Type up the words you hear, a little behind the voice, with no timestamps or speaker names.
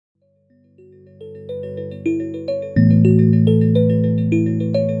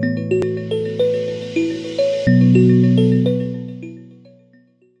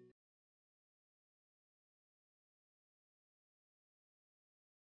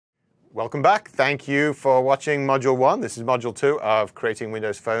Welcome back. Thank you for watching Module 1. This is Module 2 of creating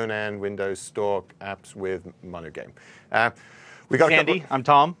Windows Phone and Windows Store apps with MonoGame. We got Andy, I'm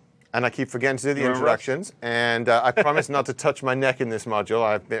Tom. And I keep forgetting to do the introductions. And I promise not to touch my neck in this module.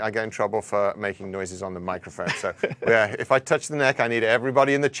 I get in trouble for making noises on the microphone. So if I touch the neck, I need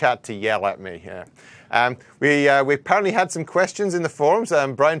everybody in the chat to yell at me. Yeah. We apparently had some questions in the forums.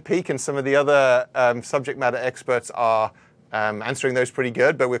 Brian Peake and some of the other subject matter experts are answering those pretty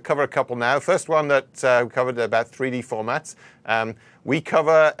good, but we'll cover a couple now. First one that we covered about 3D formats. We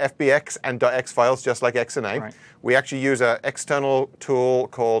cover FBX and .x files just like XNA. Right. We actually use an external tool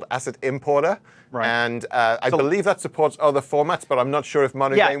called Asset Importer. Right. And I believe that supports other formats, but I'm not sure if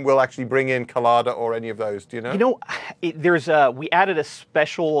MonoGame will actually bring in Collada or any of those. Do you know? You know, we added a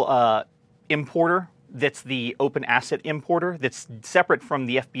special importer that's the Open Asset Importer that's separate from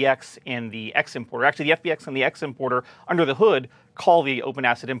the FBX and the X Importer. Actually, the FBX and the X Importer, under the hood, call the Open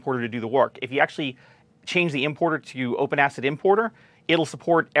Asset Importer to do the work. If you actually change the importer to Open Asset Importer, it'll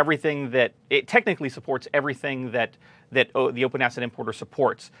support everything that, it technically supports everything that the Open Asset Importer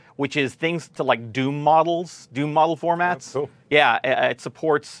supports, which is things to like Doom model formats. That's cool. Yeah, it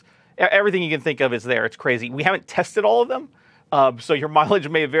supports everything you can think of is there. It's crazy. We haven't tested all of them. So your mileage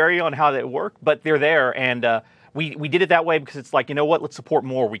may vary on how they work, but they're there, and we did it that way because it's like, you know what, let's support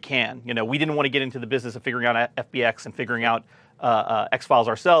more we can. You know, we didn't want to get into the business of figuring out FBX and figuring out X files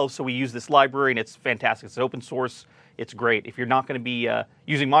ourselves, so we use this library, and it's fantastic. It's open source. It's great. If you're not going to be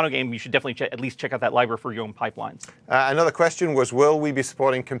using MonoGame, you should definitely at least check out that library for your own pipelines. Another question was, will we be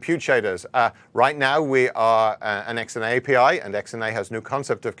supporting compute shaders? Right now, we are an XNA API, and XNA has no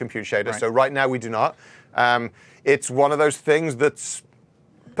concept of compute shaders, right. So right now we do not. It's one of those things that's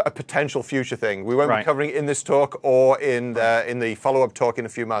a potential future thing. We won't be covering it in this talk or in the follow-up talk in a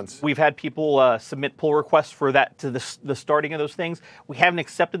few months. We've had people submit pull requests for that to the starting of those things. We haven't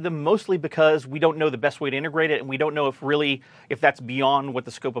accepted them mostly because we don't know the best way to integrate it, and we don't know if that's beyond what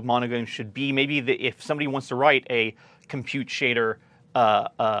the scope of MonoGame should be. Maybe if somebody wants to write a compute shader,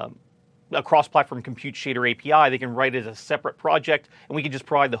 a cross-platform compute shader API, they can write it as a separate project, and we can just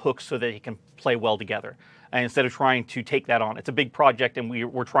provide the hooks so that it can play well together. And instead of trying to take that on, it's a big project, and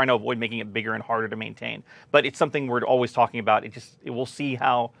we're trying to avoid making it bigger and harder to maintain. But it's something we're always talking about. We'll see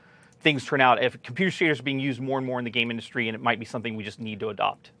how things turn out. If computer shaders are being used more and more in the game industry, and it might be something we just need to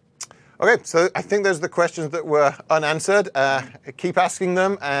adopt. Okay, so I think those are the questions that were unanswered. Keep asking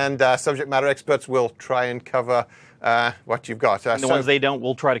them, and subject matter experts will try and cover what you've got. And the ones they don't,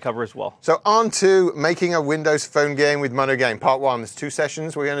 we'll try to cover as well. So on to making a Windows Phone game with MonoGame. Part 1, there's 2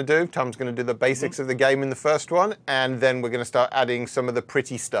 sessions we're going to do. Tom's going to do the basics of the game in the first one, and then we're going to start adding some of the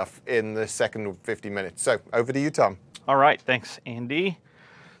pretty stuff in the second 50 minutes. So over to you, Tom. All right, thanks, Andy.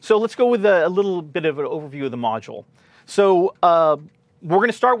 So let's go with a little bit of an overview of the module. So we're going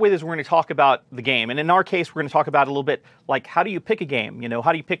to start with we're going to talk about the game. And in our case, we're going to talk about a little bit like, how do you pick a game? You know,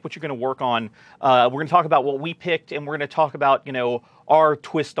 how do you pick what you're going to work on? We're going to talk about what we picked, and we're going to talk about, you know, our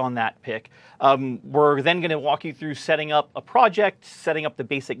twist on that pick. We're then going to walk you through setting up a project, setting up the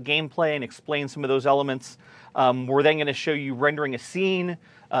basic gameplay, and explain some of those elements. We're then going to show you rendering a scene.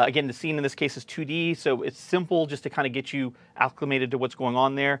 Again, the scene in this case is 2D, so it's simple just to kind of get you acclimated to what's going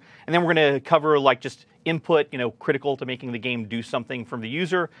on there. And then we're going to cover like just input, you know, critical to making the game do something from the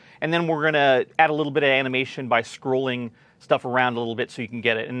user. And then we're going to add a little bit of animation by scrolling stuff around a little bit so you can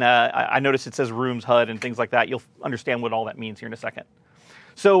get it. And I noticed it says rooms, HUD, and things like that. You'll understand what all that means here in a second.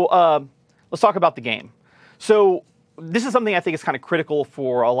 So let's talk about the game. So this is something I think is kind of critical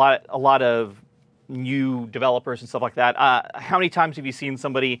for a lot of new developers and stuff like that. How many times have you seen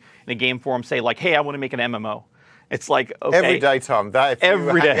somebody in a game forum say like, hey, I want to make an MMO? It's like, okay. Every day, Tom.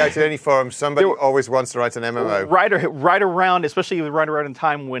 Every day. Out at any forum, somebody always wants to write an MMO. Right around, especially right around in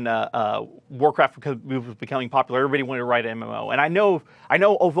time when Warcraft was becoming popular, everybody wanted to write an MMO. And I know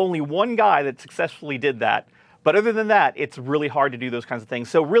of only one guy that successfully did that. But other than that, it's really hard to do those kinds of things.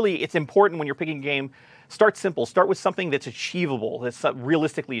 So really, it's important when you're picking a game, start simple. Start with something that's achievable, that's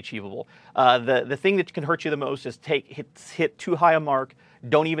realistically achievable. The thing that can hurt you the most is hit too high a mark,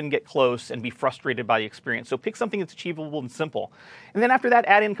 don't even get close, and be frustrated by the experience. So pick something that's achievable and simple. And then after that,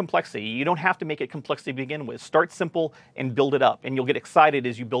 add in complexity. You don't have to make it complexity to begin with. Start simple and build it up. And you'll get excited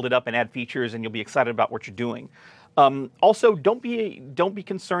as you build it up and add features, and you'll be excited about what you're doing. Also, don't be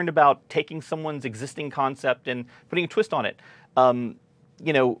concerned about taking someone's existing concept and putting a twist on it.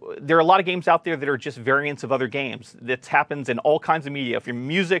 You know, there are a lot of games out there that are just variants of other games. That happens in all kinds of media, from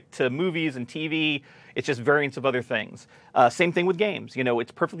music to movies and TV. It's just variants of other things. Same thing with games. You know,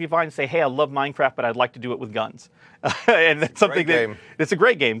 it's perfectly fine to say, hey, I love Minecraft, but I'd like to do it with guns. And that's something that's a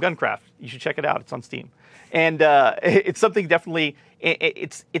great game, Guncraft. You should check it out. It's on Steam. And it's something definitely,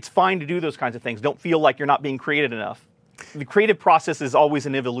 it's fine to do those kinds of things. Don't feel like you're not being creative enough. The creative process is always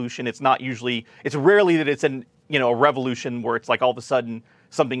an evolution. It's not usually, it's rarely that it's a revolution where it's like all of a sudden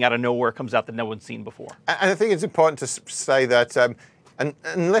something out of nowhere comes out that no one's seen before. And I think it's important to say that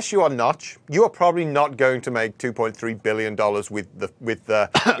unless you are Notch, you are probably not going to make $2.3 billion with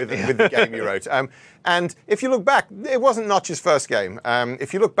the game you wrote. And if you look back, it wasn't Notch's first game.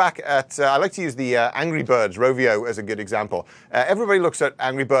 If you look back at, I like to use the Angry Birds, Rovio, as a good example. Everybody looks at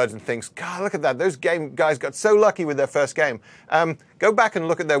Angry Birds and thinks, God, look at that. Those game guys got so lucky with their first game. Go back and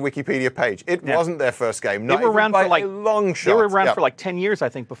look at their Wikipedia page. It was't their first game. Not they were around by for like a long shot. They were around for like 10 years, I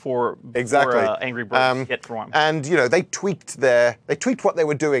think, before Angry Birds hit for them. And they tweaked what they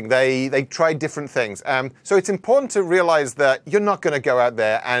were doing. They tried different things. So it's important to realize that you're not going to go out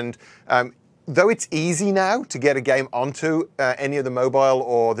there and though it's easy now to get a game onto any of the mobile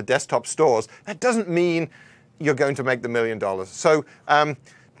or the desktop stores, that doesn't mean you're going to make the $1 million. So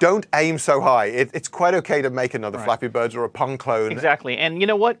don't aim so high. It's quite okay to make another Flappy Birds or a Pong clone. Exactly. And you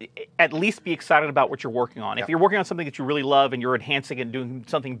know what? At least be excited about what you're working on. If you're working on something that you really love and you're enhancing it and doing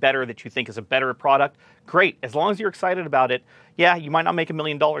something better that you think is a better product, great. As long as you're excited about it, yeah, you might not make $1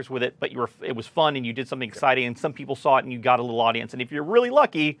 million with it, but it was fun and you did something exciting and some people saw it and you got a little audience. And if you're really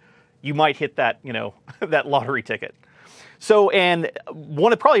lucky, you might hit that, that lottery ticket. So, and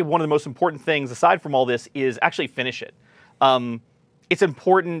probably one of the most important things aside from all this is actually finish it. It's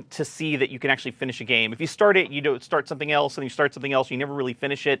important to see that you can actually finish a game. If you start it, you don't start something else, and you start something else, you never really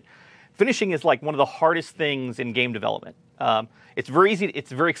finish it. Finishing is like one of the hardest things in game development. It's very easy.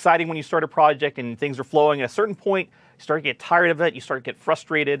 It's very exciting when you start a project and things are flowing. At a certain point, you start to get tired of it. You start to get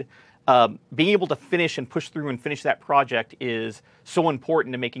frustrated. Being able to finish and push through and finish that project is so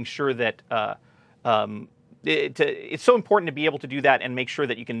important to making sure that it's so important to be able to do that and make sure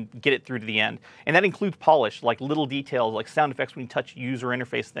that you can get it through to the end. And that includes polish, like little details, like sound effects when you touch user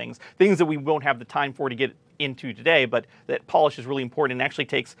interface things that we won't have the time for to get into today, but that polish is really important and actually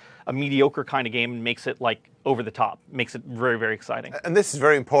takes a mediocre kind of game and makes it like over the top, makes it very, very exciting. And this is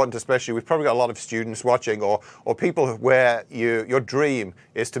very important, especially, we've probably got a lot of students watching or people where your dream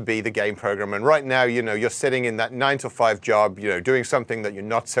is to be the game programmer. And right now, you're sitting in that 9 to 5 job, doing something that you're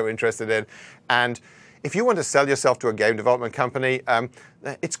not so interested in. And if you want to sell yourself to a game development company,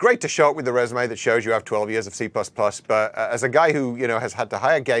 it's great to show up with a resume that shows you have 12 years of C++, but as a guy who has had to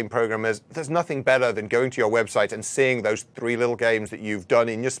hire game programmers, there's nothing better than going to your website and seeing those 3 little games that you've done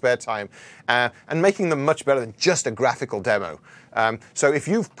in your spare time and making them much better than just a graphical demo. So if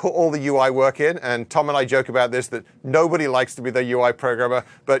you've put all the UI work in, and Tom and I joke about this, that nobody likes to be the UI programmer,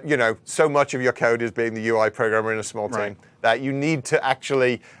 but so much of your code is being the UI programmer in a small team. That you need to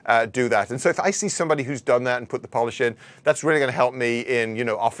actually do that. And so if I see somebody who's done that and put the polish in, that's really going to help me in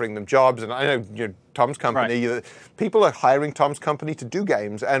offering them jobs. And I know Tom's company, people are hiring Tom's company to do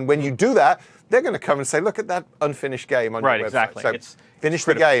games. And when you do that, they're going to come and say, look at that unfinished game on your website. Exactly. So finish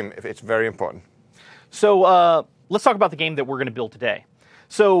the game. It's very important. So let's talk about the game that we're going to build today.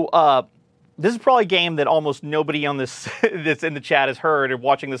 So this is probably a game that almost nobody on this that's in the chat has heard or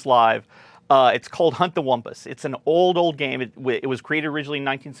watching this live. It's called Hunt the Wumpus. It's an old game. It was created originally in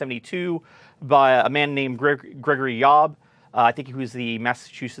 1972 by a man named Gregory Yaub. I think he was the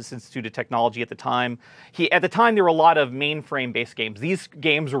Massachusetts Institute of Technology at the time. At the time, there were a lot of mainframe-based games. These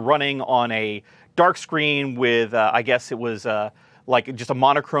games were running on a dark screen with, I guess it was like just a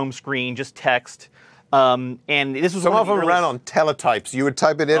monochrome screen, just text. And this was some of them ran on teletypes. You would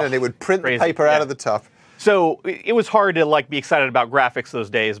type it in, and it would print the paper out of the top. So it was hard to be excited about graphics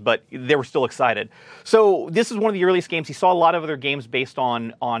those days, but they were still excited. So this is one of the earliest games. He saw a lot of other games based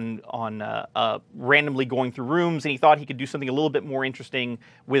on randomly going through rooms, and he thought he could do something a little bit more interesting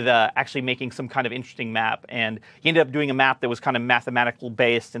with actually making some kind of interesting map. And he ended up doing a map that was kind of mathematical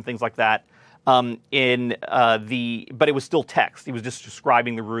based and things like that. But it was still text. He was just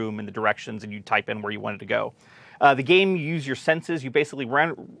describing the room and the directions, and you type in where you wanted to go. The game, you use your senses. You basically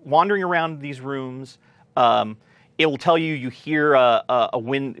wandering around these rooms. It will tell you hear a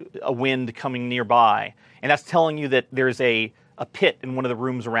wind coming nearby, and that's telling you that there's a pit in one of the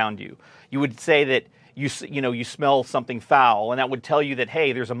rooms around you. You would say that you smell something foul, and that would tell you that,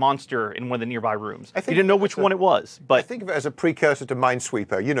 hey, there's a monster in one of the nearby rooms. You didn't know which one it was, but I think of it as a precursor to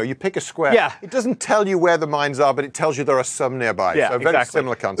Minesweeper. You pick a square. Yeah. It doesn't tell you where the mines are, but it tells you there are some nearby. Yeah, so very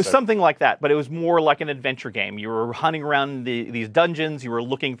similar concept. It was something like that, but it was more like an adventure game. You were hunting around these dungeons. You were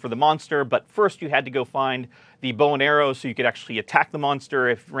looking for the monster, but first you had to go find the bow and arrow so you could actually attack the monster.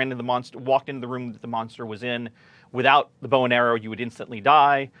 If you walked into the room that the monster was in without the bow and arrow, you would instantly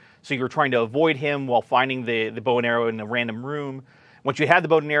die. So you were trying to avoid him while finding the bow and arrow in a random room. Once you had the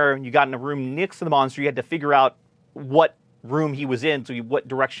bow and arrow and you got in a room next to the monster, you had to figure out what room he was in, so what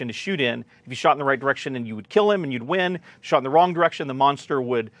direction to shoot in. If you shot in the right direction, and you would kill him and you'd win. If you shot in the wrong direction, the monster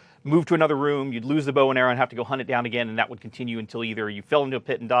would move to another room, you'd lose the bow and arrow and have to go hunt it down again, and that would continue until either you fell into a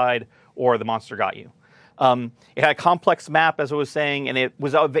pit and died, or the monster got you. It had a complex map, as I was saying, and it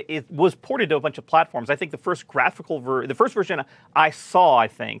was ported to a bunch of platforms. I think the first the first version I saw, I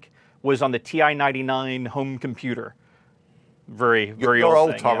think, was on the TI-99 home computer. Very You're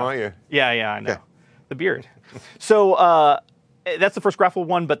old, thing, Tom, yeah. aren't you? Yeah, I know. Yeah. The beard. So that's the first graphical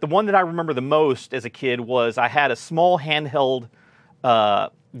one, but the one that I remember the most as a kid was I had a small handheld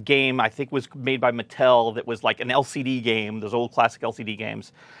game, I think was made by Mattel, that was like an LCD game, those old classic LCD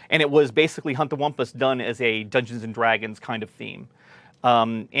games. And it was basically Hunt the Wumpus done as a Dungeons & Dragons kind of theme.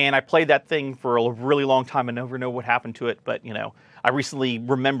 And I played that thing for a really long time and never know what happened to it, but I recently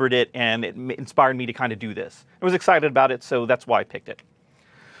remembered it, and it inspired me to kind of do this. I was excited about it, so that's why I picked it.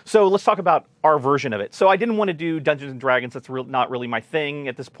 So let's talk about our version of it. So I didn't want to do Dungeons & Dragons. That's not really my thing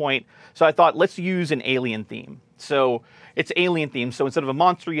at this point. So I thought, let's use an alien theme. So it's alien theme. So instead of a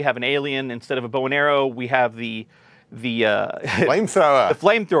monster, you have an alien. Instead of a bow and arrow, we have the flamethrower. The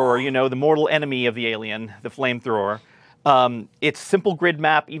flamethrower, the mortal enemy of the alien, the flamethrower. It's simple grid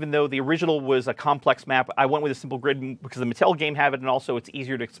map, even though the original was a complex map. I went with a simple grid because the Mattel game have it, and also it's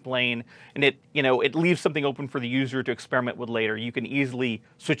easier to explain, and it leaves something open for the user to experiment with later. You can easily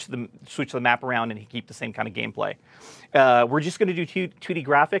switch the map around and keep the same kind of gameplay. We're just going to do 2D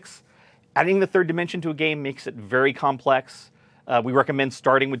graphics. Adding the third dimension to a game makes it very complex. We recommend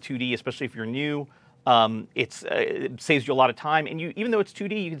starting with 2D, especially if you're new. It saves you a lot of time, and even though it's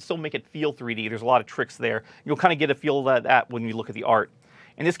 2D, you can still make it feel 3D. There's a lot of tricks there. You'll kind of get a feel of that when you look at the art.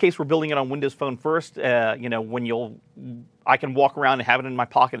 In this case, we're building it on Windows Phone first. I can walk around and have it in my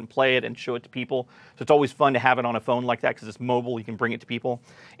pocket and play it and show it to people. So it's always fun to have it on a phone like that because it's mobile. You can bring it to people,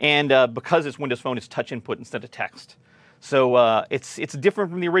 and because it's Windows Phone, it's touch input instead of text. So it's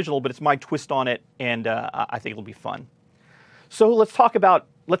different from the original, but it's my twist on it, and I think it'll be fun. So let's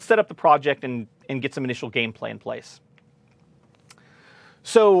set up the project and get some initial gameplay in place.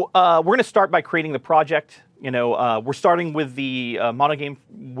 So we're going to start by creating the project. We're starting with the MonoGame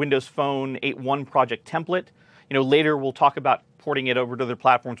Windows Phone 8.1 project template. Later we'll talk about porting it over to other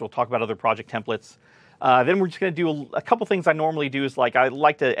platforms. We'll talk about other project templates. Then we're just going to do a couple things I normally do. Is I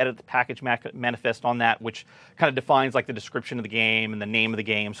like to edit the package manifest on that, which kind of defines the description of the game and the name of the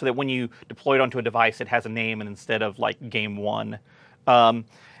game, so that when you deploy it onto a device, it has a name and instead of Game 1.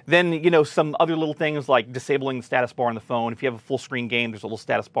 Then, some other little things like disabling the status bar on the phone. If you have a full screen game, there's a little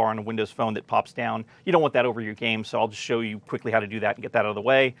status bar on a Windows Phone that pops down. You don't want that over your game, so I'll just show you quickly how to do that and get that out of the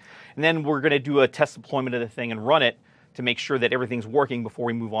way. And then we're going to do a test deployment of the thing and run it to make sure that everything's working before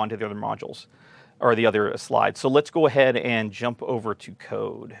we move on to the other modules or the other slides. So let's go ahead and jump over to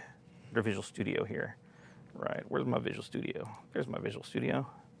code, or Visual Studio here. Right, where's my Visual Studio? There's my Visual Studio.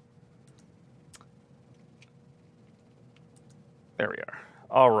 There we are.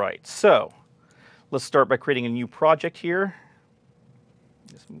 All right, so let's start by creating a new project here.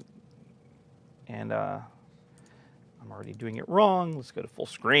 And I'm already doing it wrong. Let's go to full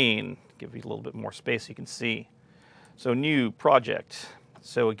screen, give you a little bit more space so you can see. So new project.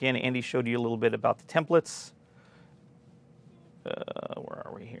 So again, Andy showed you a little bit about the templates. Where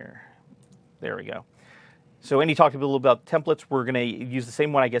are we here? There we go. So Andy talked a little about templates. We're going to use the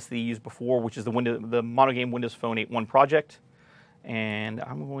same one, I guess, that he used before, which is the MonoGame Windows Phone 8.1 project. And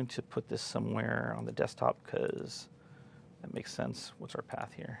I'm going to put this somewhere on the desktop because that makes sense. What's our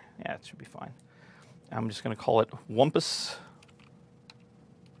path here? Yeah, it should be fine. I'm just going to call it Wumpus.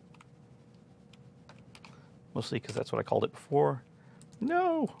 Mostly because that's what I called it before.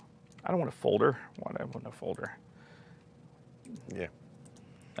 No, I don't want a folder. Why do I want a folder? Yeah.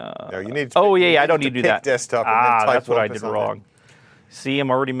 No, you need. I don't need to do that. Desktop. And then type that's what I did wrong. See,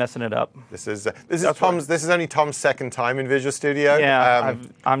 I'm already messing it up. This is only Tom's second time in Visual Studio. Yeah,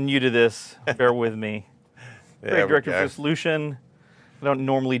 I'm new to this. Bear with me. Create directory for the solution. I don't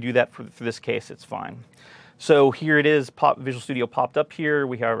normally do that for this case. It's fine. So here it is. Visual Studio popped up here.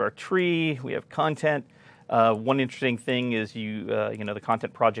 We have our tree. We have content. One interesting thing is the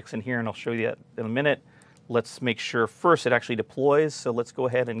content projects in here, and I'll show you that in a minute. Let's make sure first it actually deploys. So let's go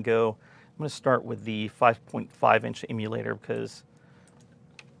ahead and go. I'm going to start with the 5.5-inch emulator because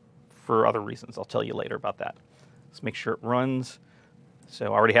for other reasons. I'll tell you later about that. Let's make sure it runs. So I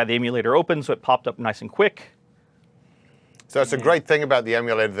already had the emulator open, so it popped up nice and quick. So it's a great thing about the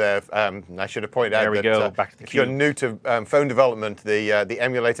emulator there. I should have pointed out that Back to the if you're cube. new to phone development, the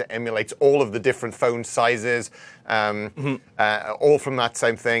emulator emulates all of the different phone sizes, all from that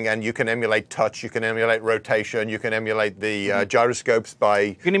same thing. And you can emulate touch, you can emulate rotation, you can emulate the gyroscopes by.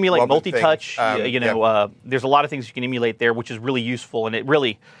 You can emulate multi-touch. Yeah. There's a lot of things you can emulate there, which is really useful. And it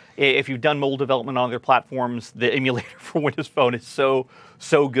really, if you've done mobile development on other platforms, the emulator for Windows Phone is so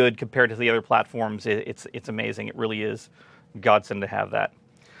good compared to the other platforms. It's amazing. It really is godsend to have that.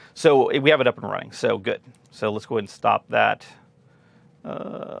 So we have it up and running. So good. So let's go ahead and stop that.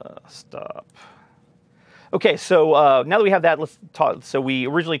 Stop. Okay, so now that we have that, let's talk. So we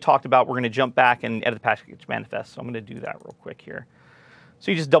originally talked about we're going to jump back and edit the package manifest. So I'm going to do that real quick here. So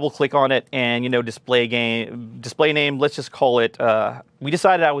you just double click on it and, display name. Let's just call it, we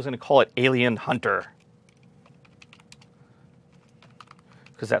decided I was going to call it Alien Hunter,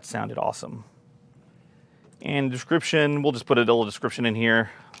 because that sounded awesome. And description, we'll just put a little description in here.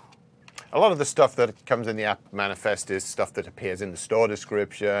 A lot of the stuff that comes in the app manifest is stuff that appears in the store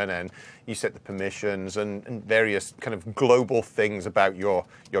description, and you set the permissions and various kind of global things about your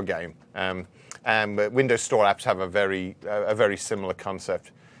game. But Windows Store apps have a very similar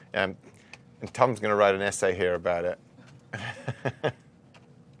concept. And Tom's going to write an essay here about it.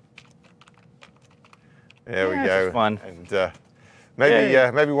 There we go. It's fun.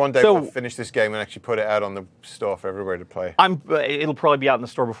 And maybe one day we'll finish this game and actually put it out on the store for everybody to play. It'll probably be out in the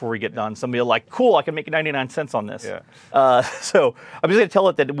store before we get done. Somebody will like, cool, I can make 99 cents on this. Yeah. So I'm just going to tell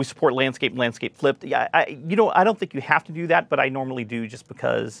it that we support landscape and landscape flipped. Yeah, I don't think you have to do that, but I normally do just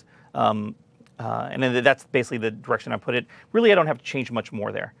because, and then that's basically the direction I put it. Really, I don't have to change much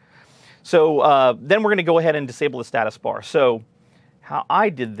more there. So then we're going to go ahead and disable the status bar. So how I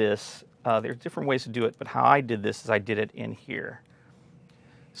did this, there's different ways to do it, but how I did this is I did it in here.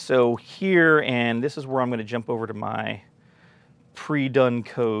 So here, and this is where I'm going to jump over to my pre-done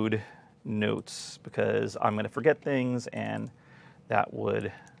code notes, because I'm going to forget things, and that would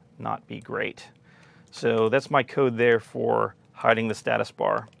not be great. So that's my code there for hiding the status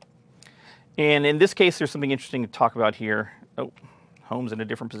bar. And in this case, there's something interesting to talk about here. Oh, home's in a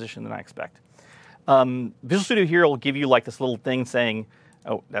different position than I expect. Visual Studio here will give you like this little thing saying,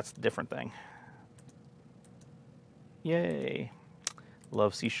 oh, that's a different thing. Yay.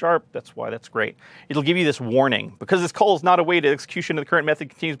 Love C#, that's why that's great. It'll give you this warning. Because this call is not a way to execution of the current method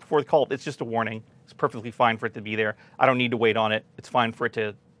continues before the call, it's just a warning. It's perfectly fine for it to be there. I don't need to wait on it. It's fine for it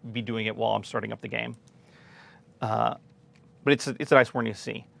to be doing it while I'm starting up the game. But it's a nice warning to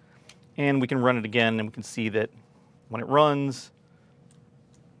see. And we can run it again, and we can see that when it runs,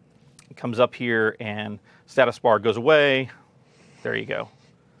 it comes up here, and status bar goes away. There you go.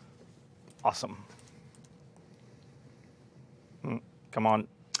 Awesome. Come on.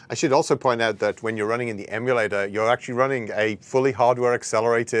 I should also point out that when you're running in the emulator, you're actually running a fully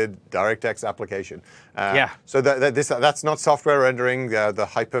hardware-accelerated DirectX application. So that's not software rendering. The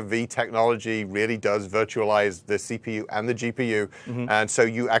Hyper-V technology really does virtualize the CPU and the GPU, and so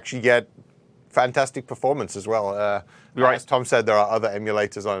you actually get fantastic performance as well. Right. As Tom said, there are other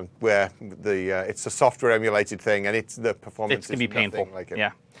emulators on where it's a software emulated thing, and the performance can be painful. Like it.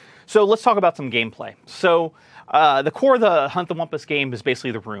 Yeah. So let's talk about some gameplay. So the core of the Hunt the Wumpus game is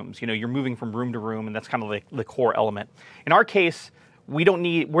basically the rooms. You're moving from room to room, and that's kind of the core element. In our case, we're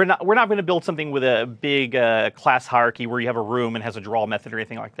not going to build something with a big class hierarchy where you have a room and has a draw method or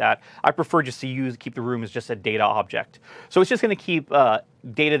anything like that. I prefer just to keep the room as just a data object. So it's just going to keep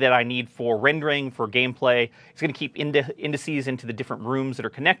data that I need for rendering, for gameplay. It's going to keep indices into the different rooms that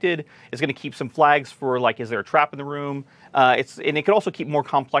are connected. It's going to keep some flags for, like, is there a trap in the room? And it could also keep more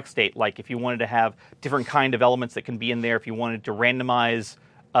complex state, like if you wanted to have different kind of elements that can be in there, if you wanted to randomize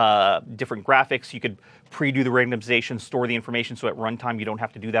different graphics, you could pre-do the randomization, store the information, so at runtime you don't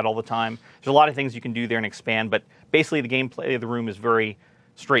have to do that all the time. There's a lot of things you can do there and expand, but basically the gameplay of the room is very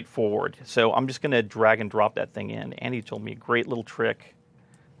straightforward. So I'm just going to drag and drop that thing in. Andy told me a great little trick.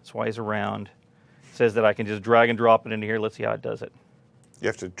 That's why he's around. It says that I can just drag and drop it into here. Let's see how it does it. You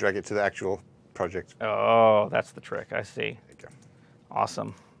have to drag it to the actual project. Oh, that's the trick. I see. There you go.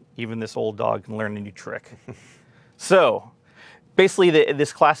 Awesome. Even this old dog can learn a new trick. So basically,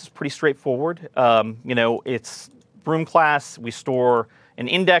 this class is pretty straightforward. It's room class. We store an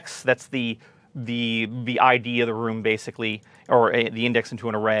index. That's the ID of the room, basically, or the index into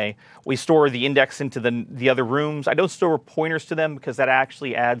an array. We store the index into the other rooms. I don't store pointers to them because that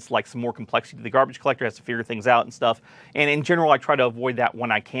actually adds like some more complexity. The garbage collector has to figure things out and stuff. And in general, I try to avoid that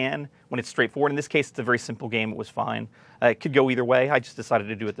when I can, when it's straightforward. In this case, it's a very simple game. It was fine. It could go either way. I just decided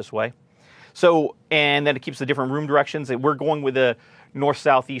to do it this way. So, and then it keeps the different room directions. We're going with north,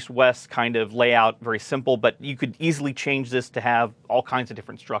 south, east, west kind of layout, very simple, but you could easily change this to have all kinds of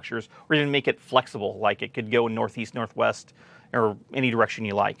different structures, or even make it flexible, like it could go northeast, northwest, or any direction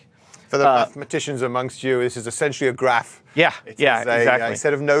you like. For the mathematicians amongst you, this is essentially a graph. Yeah, A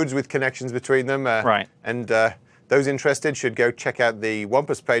set of nodes with connections between them. Right. And those interested should go check out the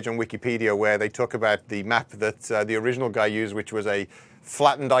Wampus page on Wikipedia, where they talk about the map that the original guy used, which was a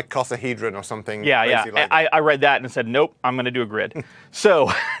flattened icosahedron or something. Yeah. Like I read that and said, nope, I'm going to do a grid.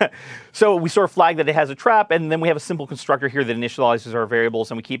 so we sort of flag that it has a trap, and then we have a simple constructor here that initializes our variables,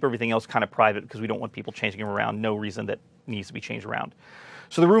 and we keep everything else kind of private because we don't want people changing them around. No reason that needs to be changed around.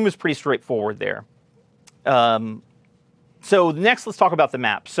 So the room is pretty straightforward there. So next, let's talk about the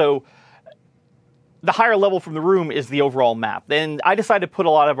map. So the higher level from the room is the overall map. Then I decided to put a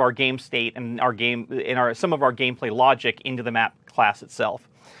lot of our game state and some of our gameplay logic into the map class itself.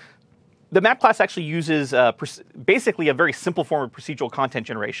 The map class actually uses basically a very simple form of procedural content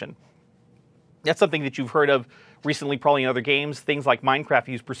generation. That's something that you've heard of recently, probably in other games. Things like Minecraft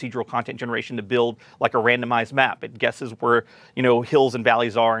use procedural content generation to build like a randomized map. It guesses where hills and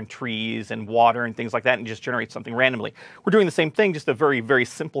valleys are, and trees and water and things like that, and just generates something randomly. We're doing the same thing, just a very, very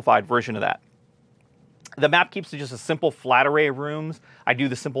simplified version of that. The map keeps to just a simple flat array of rooms. I do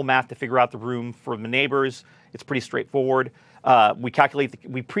the simple math to figure out the room for the neighbors. It's pretty straightforward. We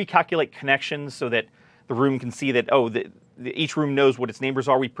pre-calculate connections so that the room can see that, each room knows what its neighbors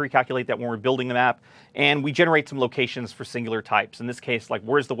are. We pre-calculate that when we're building the map. And we generate some locations for singular types. In this case, like,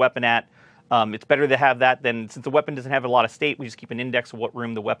 where's the weapon at? It's better to have that than, since the weapon doesn't have a lot of state, we just keep an index of what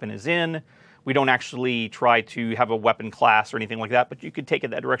room the weapon is in. We don't actually try to have a weapon class or anything like that, but you could take it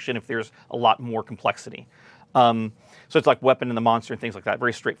that direction if there's a lot more complexity. So it's like weapon and the monster and things like that.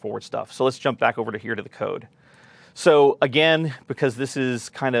 Very straightforward stuff. So let's jump back over to here to the code. So again, because this is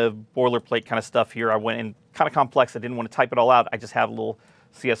kind of boilerplate kind of stuff here, I went in kind of complex. I didn't want to type it all out. I just have a little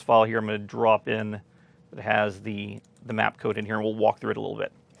CS file here I'm going to drop in that has the map code in here, and we'll walk through it a little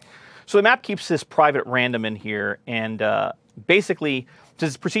bit. So the map keeps this private random in here, and basically,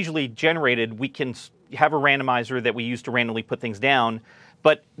 since it's procedurally generated, we can have a randomizer that we use to randomly put things down,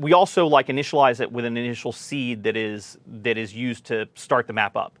 but we also initialize it with an initial seed that is used to start the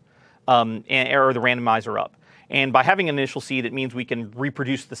map up, or the randomizer up. And by having an initial seed, it means we can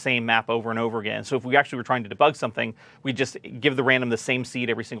reproduce the same map over and over again. So if we actually were trying to debug something, we just give the random the same seed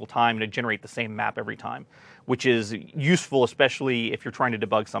every single time and generate the same map every time, which is useful, especially if you're trying to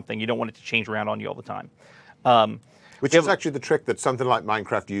debug something. You don't want it to change around on you all the time. Which is actually the trick that something like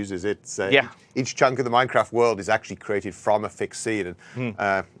Minecraft uses. It's each chunk of the Minecraft world is actually created from a fixed seed.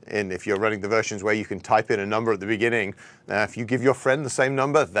 And if you're running the versions where you can type in a number at the beginning, if you give your friend the same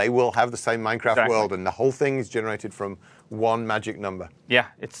number, they will have the same Minecraft world, and the whole thing is generated from one magic number. Yeah,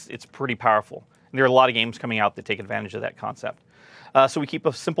 it's pretty powerful. And there are a lot of games coming out that take advantage of that concept. So we keep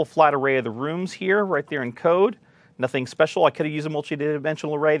a simple flat array of the rooms here, right there in code. Nothing special. I could have used a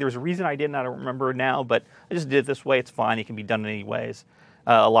multi-dimensional array. There's a reason I didn't. I don't remember now, but I just did it this way. It's fine. It can be done in any ways,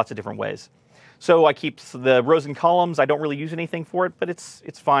 lots of different ways. So I keep the rows and columns. I don't really use anything for it, but it's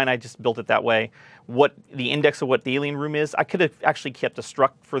fine. I just built it that way. What the index of what the alien room is, I could have actually kept a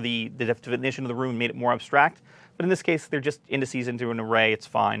struct for the definition of the room and made it more abstract. But in this case, they're just indices into an array. It's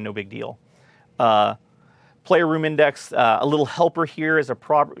fine. No big deal. Player room index. A little helper here as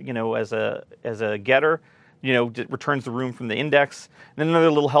a getter. Returns the room from the index. And then another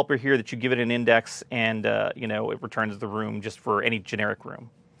little helper here that you give it an index, and it returns the room just for any generic room.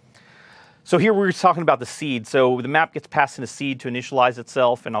 So here we're talking about the seed. So the map gets passed in a seed to initialize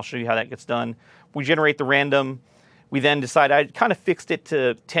itself, and I'll show you how that gets done. We generate the random. We then decide, I kind of fixed it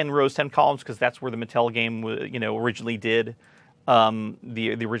to 10 rows, 10 columns, because that's where the Mattel game originally did.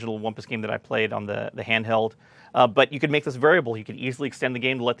 The original Wampus game that I played on the handheld. But you could make this variable. You could easily extend the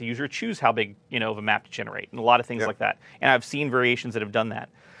game to let the user choose how big of a map to generate, and a lot of things like that. And I've seen variations that have done that.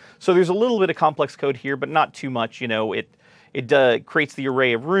 So there's a little bit of complex code here, but not too much. It creates the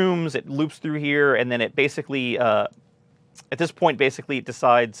array of rooms. It loops through here, and then it basically, at this point, basically it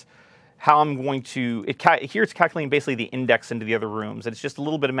decides how I'm going to, here it's calculating basically the index into the other rooms. And it's just a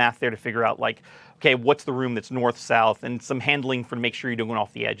little bit of math there to figure out, okay, what's the room that's north, south, and some handling for to make sure you're going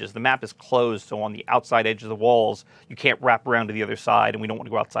off the edges. The map is closed, so on the outside edge of the walls, you can't wrap around to the other side, and we don't want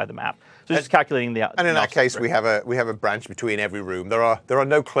to go outside the map. So it's just calculating the. And in that case, we have a branch between every room. There are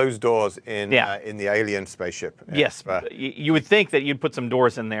no closed doors in the alien spaceship. Yes, you would think that you'd put some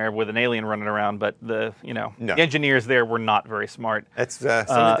doors in there with an alien running around, but the engineers there were not very smart. It's something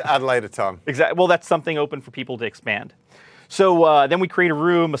to add later, Tom. Exactly. Well, that's something open for people to expand. So then we create a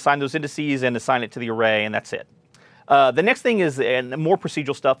room, assign those indices, and assign it to the array, and that's it. The next thing is, and the more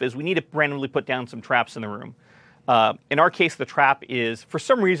procedural stuff, is we need to randomly put down some traps in the room. In our case, the trap is, for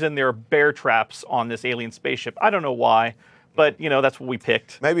some reason, there are bear traps on this alien spaceship. I don't know why, but that's what we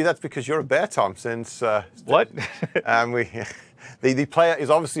picked. Maybe that's because you're a bear, Tom. Since what? The player is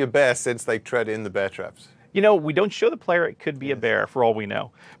obviously a bear since they tread in the bear traps. We don't show the player. It could be a bear for all we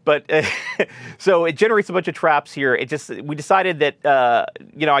know. But so it generates a bunch of traps here. We decided that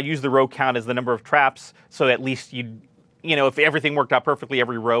I use the row count as the number of traps, so at least if everything worked out perfectly,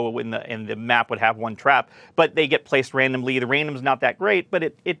 every row in the map would have one trap. But they get placed randomly. The random's not that great, but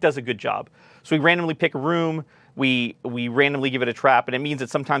it does a good job. So we randomly pick a room. We randomly give it a trap, and it means that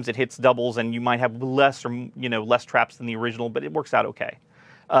sometimes it hits doubles, and you might have less traps than the original, but it works out okay.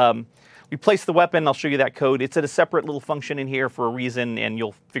 We place the weapon. I'll show you that code. It's at a separate little function in here for a reason, and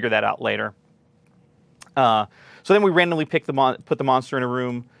you'll figure that out later. So then we randomly put the monster in a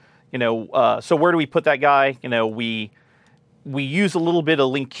room. So where do we put that guy? We use a little bit of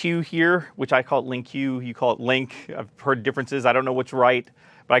link Q here, which I call it link Q. You call it link. I've heard differences. I don't know what's right,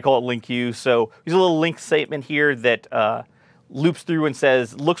 but I call it link Q. So there's a little link statement here that loops through and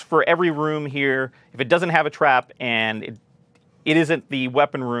says, looks for every room here. If it doesn't have a trap and it isn't the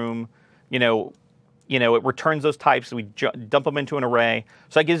weapon room, it returns those types. So we dump them into an array.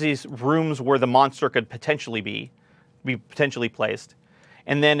 So that gives these rooms where the monster could potentially be potentially placed.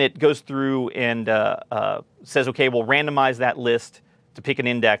 And then it goes through and says, okay, we'll randomize that list to pick an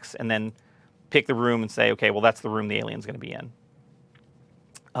index and then pick the room and say, okay, well, that's the room the alien's going to be in.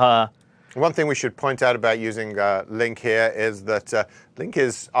 One thing we should point out about using link here is that link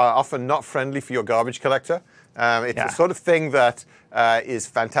is often not friendly for your garbage collector. It's the sort of thing that is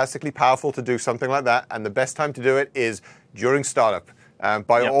fantastically powerful to do something like that, and the best time to do it is during startup.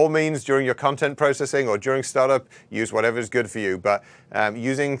 By all means, during your content processing or during startup, use whatever is good for you. But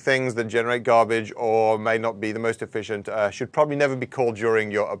using things that generate garbage or may not be the most efficient should probably never be called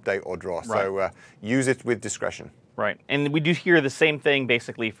during your update or draw. Right. So use it with discretion. Right. And we do here the same thing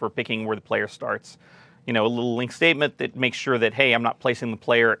basically for picking where the player starts. A little link statement that makes sure that, hey, I'm not placing the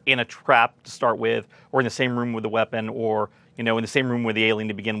player in a trap to start with, or in the same room with the weapon, or in the same room with the alien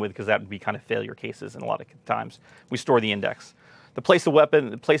to begin with, because that would be kind of failure cases in a lot of times. We store the index. The place the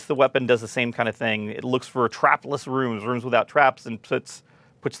weapon does the same kind of thing. It looks for trapless rooms without traps, and puts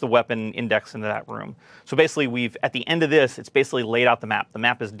the weapon index into that room. So basically, at the end of this, it's basically laid out the map. The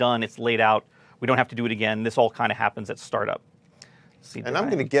map is done. It's laid out. We don't have to do it again. This all kind of happens at startup. And I'm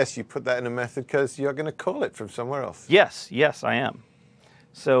going to guess you put that in a method because you're going to call it from somewhere else. Yes, I am.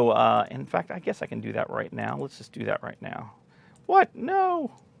 So, in fact, I guess I can do that right now. Let's just do that right now. What?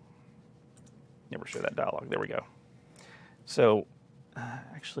 No. Never show that dialogue. There we go. So,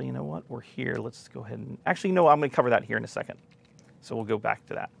 actually, you know what? We're here. Let's go ahead and... Actually, no, I'm going to cover that here in a second. So we'll go back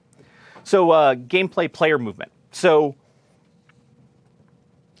to that. So, gameplay player movement. So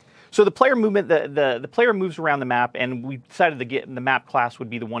the player movement, the player moves around the map, and we decided the map class would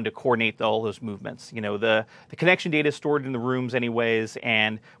be the one to coordinate all those movements. The connection data is stored in the rooms anyways,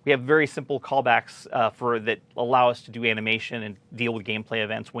 and we have very simple callbacks that allow us to do animation and deal with gameplay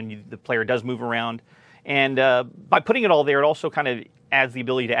events when the player does move around. And by putting it all there, it also kind of adds the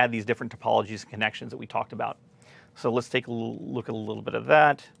ability to add these different topologies and connections that we talked about. So let's take a look at a little bit of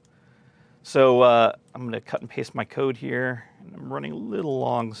that. So I'm going to cut and paste my code here. I'm running a little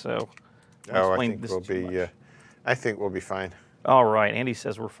long, so I'll explain this too much. I think we'll be fine. All right. Andy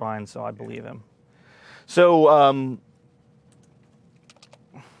says we're fine, so I believe him. So, all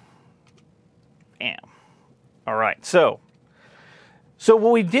right. So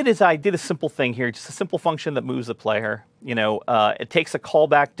what we did is I did a simple thing here, just a simple function that moves the player. It takes a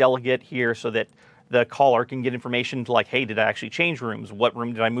callback delegate here so that the caller can get information to, like, hey, did I actually change rooms? What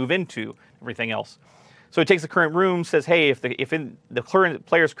room did I move into? Everything else. So it takes the current room, says, hey, if in the current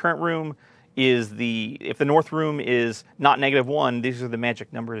player's current room if the north room is not -1, these are the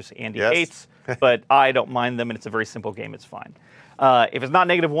magic numbers Andy hates, but I don't mind them, and it's a very simple game. It's fine. If it's not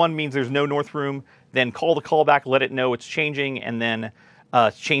 -1, means there's no north room. Then call the callback, let it know it's changing, and then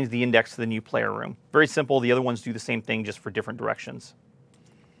change the index to the new player room. Very simple. The other ones do the same thing, just for different directions.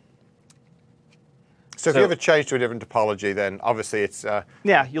 So if you ever change to a different topology, then obviously it's...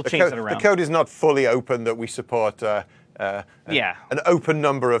 you'll change it around. The code is not fully open that we support an open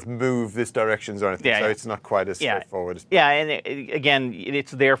number of move this directions or anything, so it's not quite as straightforward. And again,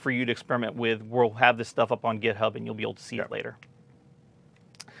 it's there for you to experiment with. We'll have this stuff up on GitHub, and you'll be able to see it later.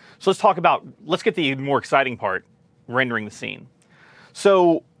 So let's get the more exciting part, rendering the scene.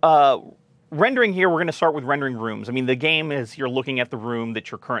 So rendering here, we're going to start with rendering rooms. I mean, the game is you're looking at the room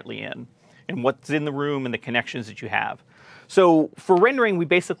that you're currently in, and what's in the room and the connections that you have. So for rendering, we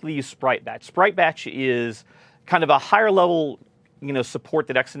basically use Sprite Batch. Sprite Batch is kind of a higher level support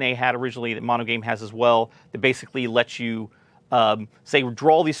that XNA had originally, that MonoGame has as well, that basically lets you say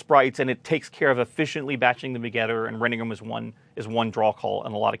draw these sprites, and it takes care of efficiently batching them together and rendering them as one draw call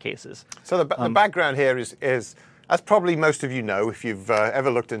in a lot of cases. So the background here is, as probably most of you know, if you've ever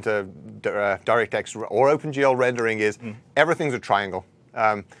looked into DirectX or OpenGL rendering, is everything's a triangle.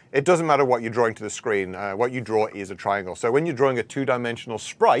 It doesn't matter what you're drawing to the screen. What you draw is a triangle. So when you're drawing a two-dimensional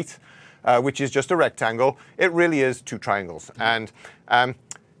sprite, which is just a rectangle, it really is two triangles. And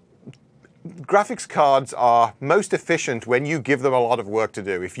graphics cards are most efficient when you give them a lot of work to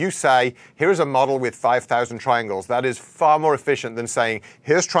do. If you say, here's a model with 5,000 triangles, that is far more efficient than saying,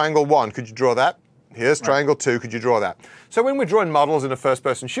 here's triangle 1, could you draw that? Here's triangle 2, could you draw that? So when we're drawing models in a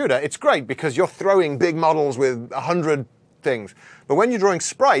first-person shooter, it's great because you're throwing big models with 100 things. But when you're drawing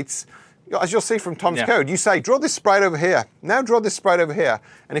sprites, as you'll see from Tom's code, you say, draw this sprite over here. Now draw this sprite over here.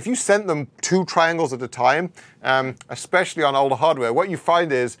 And if you sent them 2 triangles at a time, especially on older hardware, what you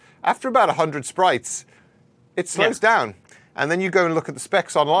find is, after about 100 sprites, it slows down. And then you go and look at the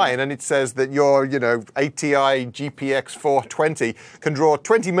specs online, and it says that your ATI GPX 420 can draw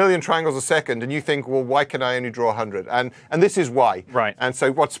 20 million triangles a second, and you think, well, why can I only draw 100? And this is why. Right. And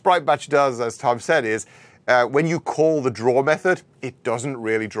so what Sprite Batch does, as Tom said, is when you call the draw method, it doesn't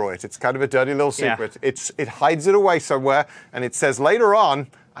really draw it. It's kind of a dirty little secret. Yeah. It hides it away somewhere, and it says later on,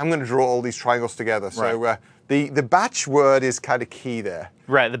 I'm going to draw all these triangles together. So the batch word is kind of key there.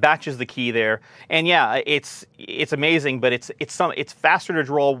 Right, the batch is the key there, and yeah, it's amazing, but it's faster to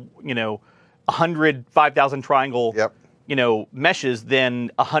draw 100 5,000 triangle meshes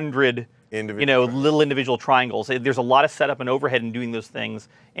than 100 little individual triangles. There's a lot of setup and overhead in doing those things,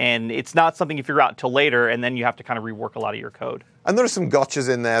 and it's not something you figure out until later, and then you have to kind of rework a lot of your code. And there are some gotchas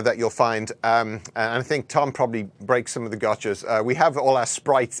in there that you'll find, and I think Tom probably breaks some of the gotchas. We have all our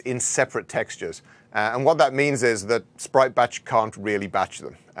sprites in separate textures. And what that means is that Sprite Batch can't really batch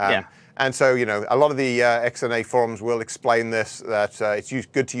them. And so, a lot of the XNA forums will explain this, that it's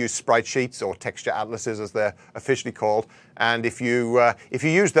good to use sprite sheets or texture atlases, as they're officially called. And if you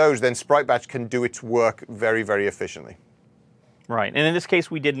use those, then Sprite Batch can do its work very, very efficiently. Right, and in this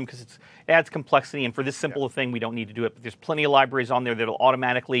case we didn't because it adds complexity, and for this simple thing we don't need to do it. But there's plenty of libraries on there that'll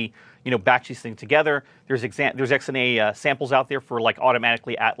automatically, batch these things together. There's XNA samples out there for like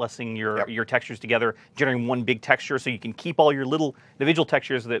automatically atlasing your textures together, generating one big texture, so you can keep all your little individual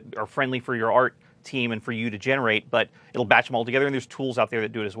textures that are friendly for your art team and for you to generate, but it'll batch them all together. And there's tools out there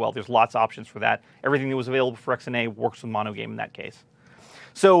that do it as well. There's lots of options for that. Everything that was available for XNA works with MonoGame in that case.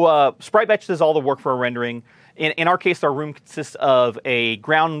 So Sprite Batch does all the work for our rendering. In our case, our room consists of a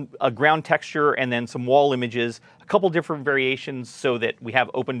ground texture and then some wall images, a couple different variations so that we have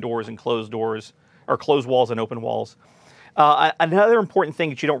open doors and closed doors, or closed walls and open walls. Another important thing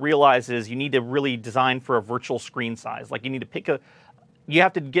that you don't realize is you need to really design for a virtual screen size. Like you need to you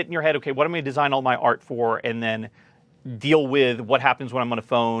have to get in your head, okay, what am I going to design all my art for, and then deal with what happens when I'm on a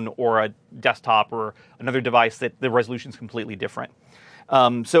phone or a desktop or another device that the resolution is completely different.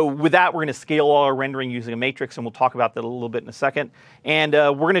 So with that, we're going to scale all our rendering using a matrix, and we'll talk about that a little bit in a second. And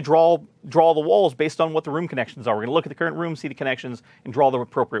we're going to draw the walls based on what the room connections are. We're going to look at the current room, see the connections, and draw the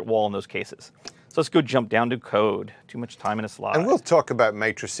appropriate wall in those cases. So let's go jump down to code. Too much time in a slide. And we'll talk about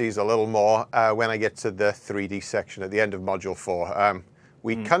matrices a little more when I get to the 3D section at the end of Module 4.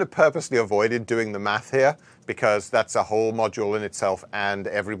 We kind of purposely avoided doing the math here because that's a whole module in itself, and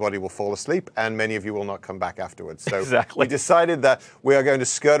everybody will fall asleep, and many of you will not come back afterwards. So exactly. We decided that we are going to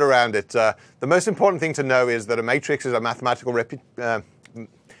skirt around it. The most important thing to know is that a matrix is a mathematical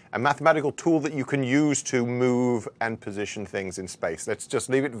tool that you can use to move and position things in space. Let's just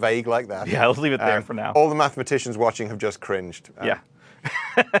leave it vague like that. Yeah, let's leave it there for now. All the mathematicians watching have just cringed. Yeah.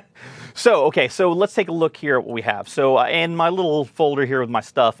 So let's take a look here at what we have. So in my little folder here with my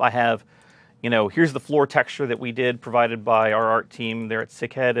stuff, I have, here's the floor texture that we did, provided by our art team there at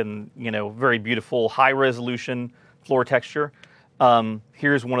Sickhead, and, very beautiful high-resolution floor texture.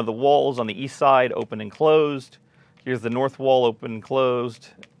 Here's one of the walls on the east side, open and closed. Here's the north wall, open and closed.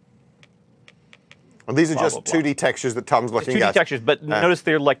 Well, these are just 2D textures that Tom's looking at. 2D textures, but notice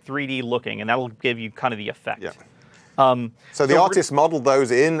they're like 3D looking, and that'll give you kind of the effect. Yeah. So the artist modeled those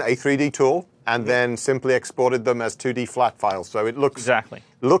in a 3D tool and then simply exported them as 2D flat files. So it looks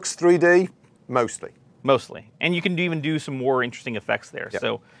 3D mostly. And you can even do some more interesting effects there. Yep.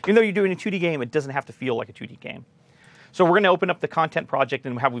 So even though you're doing a 2D game, it doesn't have to feel like a 2D game. So we're going to open up the content project,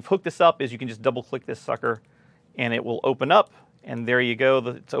 and how we've hooked this up is you can just double-click this sucker, and it will open up. And there you go.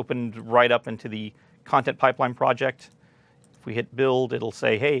 It's opened right up into the content pipeline project. If we hit build, it'll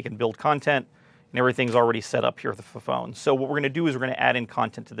say, hey, you can build content. And everything's already set up here with the phone. So what we're going to do is we're going to add in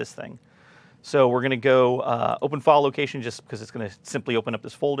content to this thing. So we're going to go open file location just because it's going to simply open up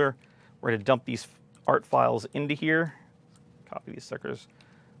this folder. We're going to dump these art files into here. Copy these suckers.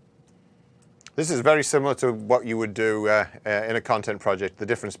 This is very similar to what you would do in a content project. The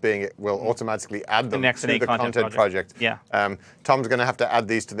difference being it will automatically add them to the content project. Yeah. Tom's going to have to add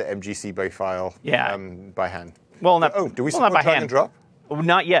these to the MGC file by hand. Well, not, do we not by drag hand. And drop? Oh,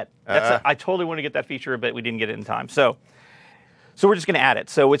 not yet. I totally want to get that feature, but we didn't get it in time. So we're just going to add it.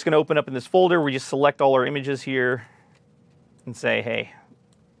 So it's going to open up in this folder. We just select all our images here and say, hey,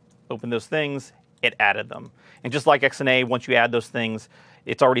 open those things. It added them. And just like XNA, once you add those things,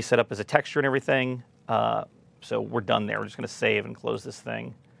 it's already set up as a texture and everything. So we're done there. We're just going to save and close this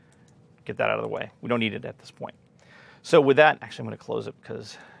thing. Get that out of the way. We don't need it at this point. So with that, actually, I'm going to close it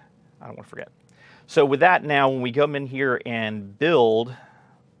because I don't want to forget. So with that now, when we come in here and build,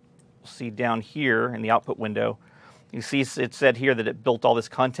 we'll see down here in the output window, you see it said here that it built all this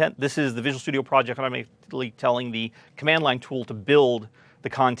content. This is the Visual Studio Project automatically telling the command line tool to build the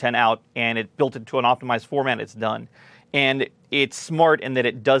content out, and it built it to an optimized format. It's done. And it's smart in that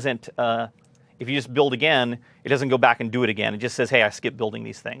it doesn't, if you just build again, it doesn't go back and do it again. It just says, hey, I skipped building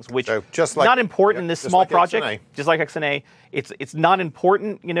these things, which is not important in this small project. XNA. Just like XNA, it's not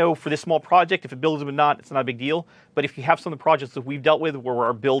important, for this small project. If it builds them or not, it's not a big deal. But if you have some of the projects that we've dealt with where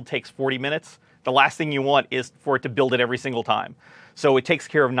our build takes 40 minutes, the last thing you want is for it to build it every single time. So it takes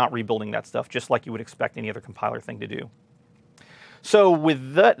care of not rebuilding that stuff, just like you would expect any other compiler thing to do. So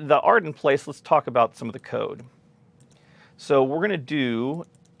with the art in place, let's talk about some of the code. So we're going to do,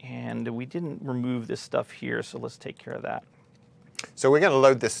 and we didn't remove this stuff here, so let's take care of that. So we're going to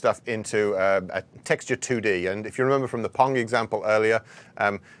load this stuff into a texture 2D. And if you remember from the Pong example earlier,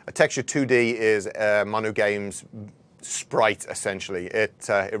 a texture 2D is MonoGame's sprite, essentially. It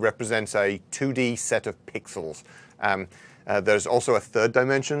represents a 2D set of pixels. There's also a third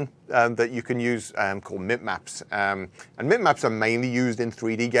dimension that you can use called mipmaps. And mipmaps are mainly used in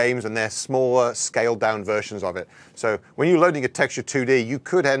 3D games, and they're smaller, scaled-down versions of it. So when you're loading a texture 2D, you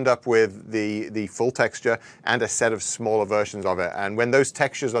could end up with the full texture and a set of smaller versions of it. And when those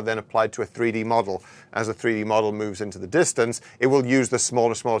textures are then applied to a 3D model, as the 3D model moves into the distance, it will use the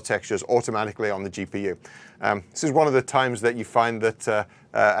smaller textures automatically on the GPU. This is one of the times that you find that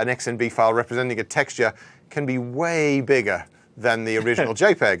an XNB file representing a texture can be way bigger than the original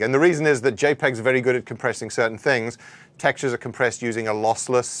JPEG. And the reason is that JPEG's very good at compressing certain things. Textures are compressed using a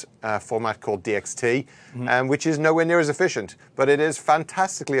lossless format called DXT, which is nowhere near as efficient. But it is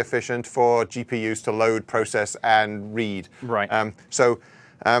fantastically efficient for GPUs to load, process, and read. Right.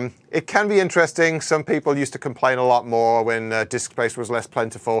 It can be interesting. Some people used to complain a lot more when disk space was less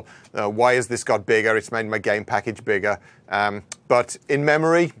plentiful. Why has this got bigger? It's made my game package bigger. But in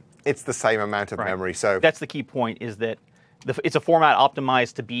memory, it's the same amount of memory. So that's the key point, is that it's a format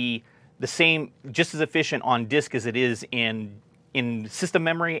optimized to be the same, just as efficient on disk as it is in system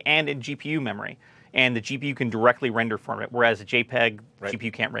memory and in GPU memory. And the GPU can directly render from it, whereas a JPEG,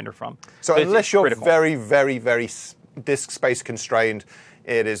 GPU can't render from. So unless you're very, very, very disk space constrained,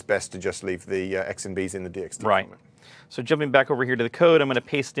 it is best to just leave the XNBs in the DXT format. So jumping back over here to the code, I'm going to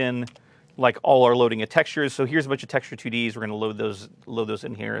paste in like all our loading of textures. So here's a bunch of texture 2Ds. We're going to load those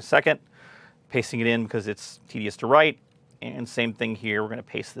in here in a second. Pasting it in because it's tedious to write. And same thing here. We're going to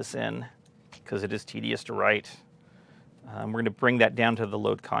paste this in because it is tedious to write. We're going to bring that down to the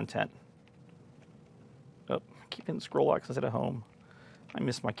load content. Oh, I keep hitting scroll lock instead of home. I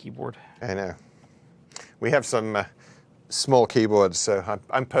miss my keyboard. I know. We have some small keyboards, so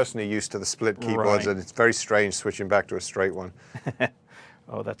I'm personally used to the split keyboards, and it's very strange switching back to a straight one.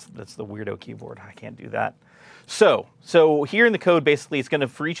 Oh, that's the weirdo keyboard. I can't do that. So here in the code, basically, it's going to,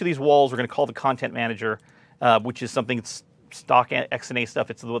 for each of these walls, we're going to call the content manager, which is something that's stock XNA stuff.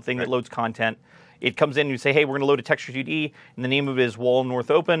 It's the thing that loads content. It comes in and you say, hey, we're going to load a texture 2D, and the name of it is wall north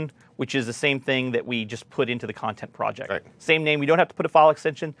open, which is the same thing that we just put into the content project. Same name. We don't have to put a file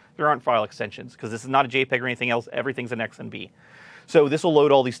extension. There aren't file extensions because this is not a JPEG or anything else. Everything's an XNB. So this will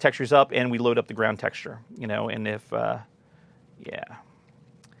load all these textures up, and we load up the ground texture. And if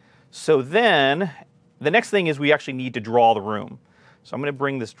So then the next thing is we actually need to draw the room. So I'm going to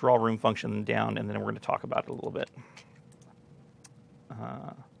bring this draw room function down, and then we're going to talk about it a little bit.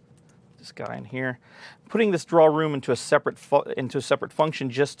 This guy in here, putting this draw room into a separate function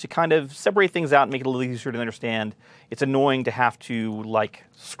just to kind of separate things out and make it a little easier to understand. It's annoying to have to like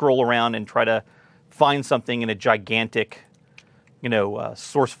scroll around and try to find something in a gigantic,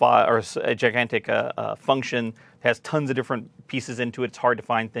 source file or a gigantic function that has tons of different pieces into it. It's hard to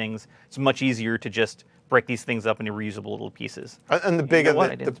find things. It's much easier to just break these things up into reusable little pieces. And the bigger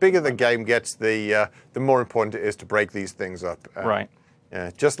the game gets, the more important it is to break these things up. Right. Yeah,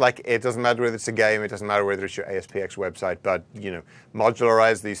 just like it doesn't matter whether it's a game, it doesn't matter whether it's your ASPX website, but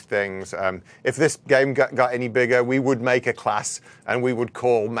modularize these things. If this game got any bigger, we would make a class and we would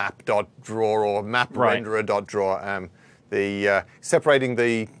call map.draw or maprenderer.draw. Separating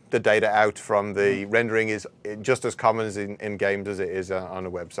the data out from the rendering is just as common as in games as it is on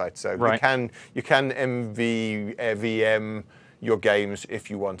a website. So you can MVM your games if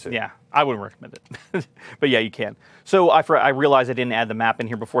you want to. Yeah, I wouldn't recommend it. But yeah, you can. So I realized I didn't add the map in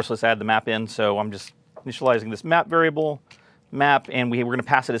here before, so let's add the map in. So I'm just initializing this map variable, map, and we're going to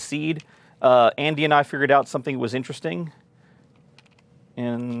pass it a seed. Andy and I figured out something that was interesting.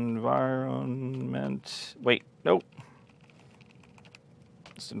 Environment, wait, nope.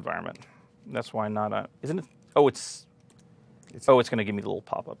 It's environment. That's why not, isn't it? Oh, it's going to give me the little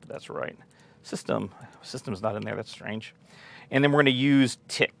pop-up, that's right. System's not in there, that's strange. And then we're going to use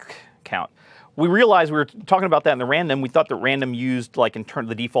tick count. We realized we were talking about that in the random. We thought that random used like in turn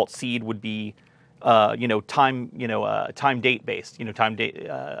the default seed would be, time date based,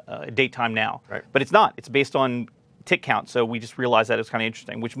 date time now. Right. But it's not. It's based on tick count. So we just realized that it was kind of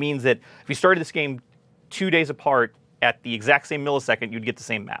interesting, which means that if you started this game 2 days apart at the exact same millisecond, you'd get the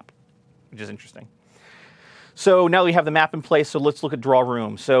same map, which is interesting. So now we have the map in place. So let's look at draw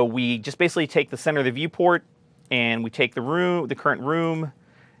room. So we just basically take the center of the viewport. And we take the room, the current room.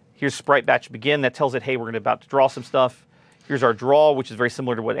 Here's sprite batch begin. That tells it, hey, we're about to draw some stuff. Here's our draw, which is very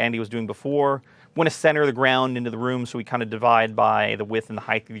similar to what Andy was doing before. We want to center the ground into the room, so we kind of divide by the width and the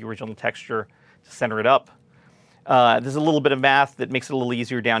height of the original texture to center it up. There's a little bit of math that makes it a little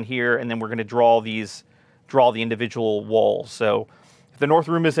easier down here, and then we're going to draw the individual walls. So if the north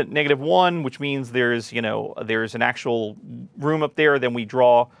room is at -1, which means there's an actual room up there, then we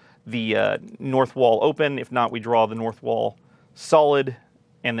draw the north wall open. If not, we draw the north wall solid,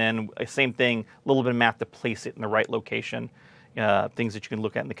 and then same thing, a little bit of math to place it in the right location, things that you can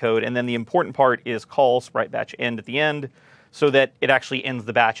look at in the code. And then the important part is call sprite batch end at the end so that it actually ends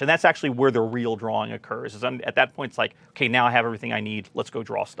the batch. And that's actually where the real drawing occurs. At that point, it's like, okay, now I have everything I need. Let's go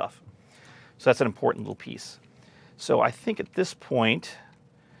draw stuff. So that's an important little piece. So I think at this point,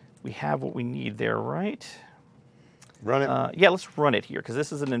 we have what we need there, right? Run it. Yeah, let's run it here, because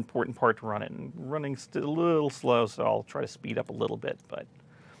this is an important part to run it. And running's still a little slow, so I'll try to speed up a little bit. But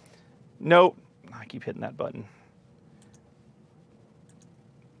nope, I keep hitting that button.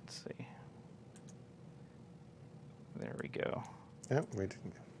 Let's see. There we go. Yep,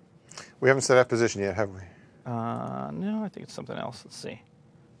 we haven't set that position yet, have we? No, I think it's something else. Let's see.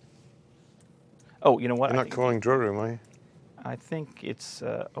 Oh, you know what? You're not calling draw room, are you? I think it's,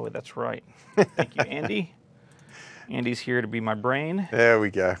 oh, that's right. Thank you, Andy. Andy's here to be my brain. There we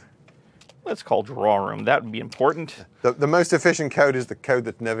go. Let's call draw room. That would be important. The most efficient code is the code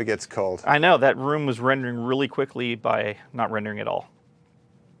that never gets called. I know, that room was rendering really quickly by not rendering at all.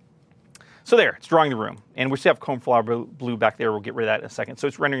 So there, it's drawing the room. And we still have Coneflower Blue back there. We'll get rid of that in a second. So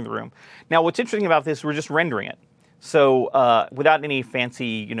it's rendering the room. Now, what's interesting about this, we're just rendering it. So without any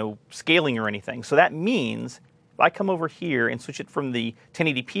fancy, scaling or anything. So that means if I come over here and switch it from the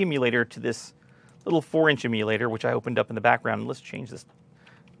 1080p emulator to this little 4-inch emulator, which I opened up in the background. Let's change this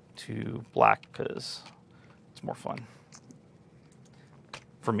to black because it's more fun.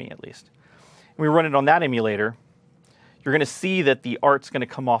 For me, at least. And we run it on that emulator. You're going to see that the art's going to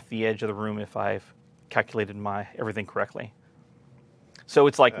come off the edge of the room if I've calculated everything correctly. So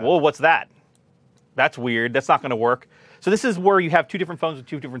it's like, whoa, what's that? That's weird. That's not going to work. So this is where you have two different phones with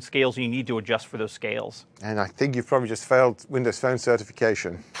two different scales, and you need to adjust for those scales. And I think you've probably just failed Windows Phone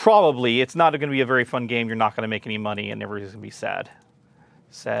certification. Probably. It's not going to be a very fun game. You're not going to make any money, and everybody's going to be sad.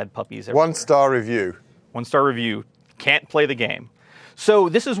 Sad puppies everywhere. 1-star review. 1-star review. Can't play the game. So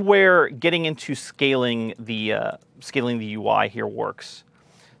this is where getting into scaling the UI here works.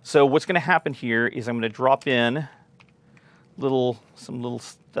 So what's going to happen here is I'm going to drop in some little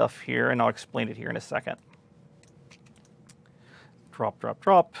stuff here, and I'll explain it here in a second. Drop, drop,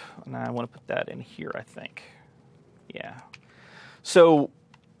 drop. And I want to put that in here, I think. Yeah. So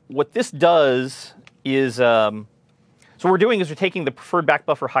what this does is, so what we're doing is we're taking the preferred back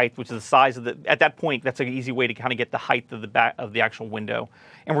buffer height, which is the size of at that point, that's an easy way to kind of get the height of the back of the actual window.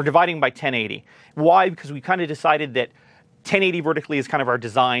 And we're dividing by 1080. Why? Because we kind of decided that 1080 vertically is kind of our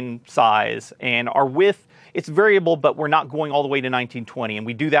design size, and our width, it's variable, but we're not going all the way to 1920. And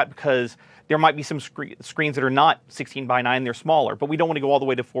we do that because there might be some screens that are not 16 by 9, they're smaller, but we don't want to go all the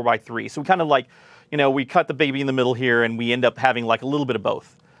way to 4 by 3. So we kind of like, we cut the baby in the middle here, and we end up having like a little bit of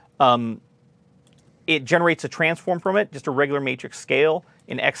both. It generates a transform from it, just a regular matrix scale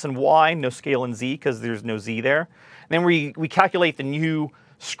in X and Y, no scale in Z because there's no Z there. And then we calculate the new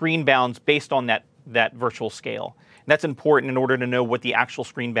screen bounds based on that virtual scale. And that's important in order to know what the actual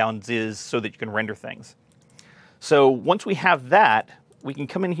screen bounds is so that you can render things. So once we have that, we can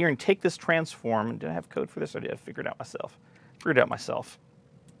come in here and take this transform. Did I have code for this, or did I figure it out myself? Figured it out myself.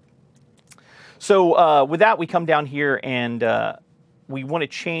 So with that, we come down here and we want to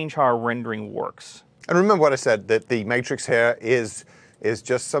change how our rendering works. And remember what I said, that the matrix here is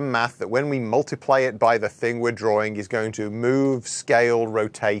just some math that when we multiply it by the thing we're drawing is going to move, scale,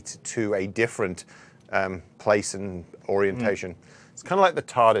 rotate to a different place and orientation. It's kind of like the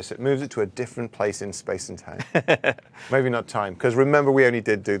TARDIS. It moves it to a different place in space and time. Maybe not time, because remember we only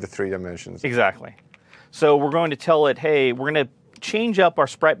did do the 3 dimensions. Exactly. So we're going to tell it, hey, we're going to change up our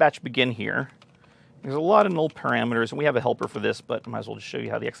sprite batch begin here. There's a lot of null parameters, and we have a helper for this, but I might as well just show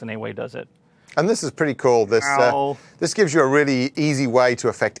you how the XNA way does it. And this is pretty cool. This gives you a really easy way to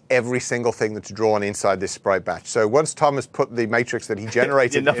affect every single thing that's drawn inside this sprite batch. So once Tom has put the matrix that he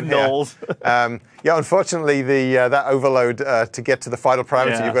generated in nulls. Here, yeah, unfortunately, that overload to get to the final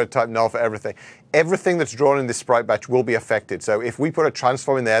parameter, you've got to type null for everything. Everything that's drawn in this sprite batch will be affected. So if we put a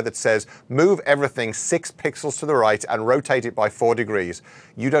transform in there that says, move everything 6 pixels to the right and rotate it by 4 degrees,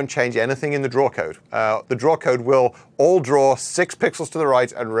 you don't change anything in the draw code. The draw code will all draw 6 pixels to the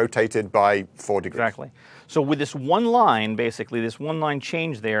right and rotate it by 4 degrees. Exactly. So with this one line, basically, this one line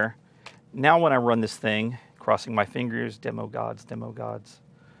change there, now when I run this thing, crossing my fingers, demo gods,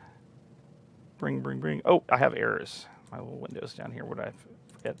 bring. Oh, I have errors. My little window's down here. What did I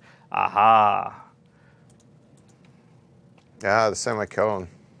forget? Aha. Ah, the semicolon.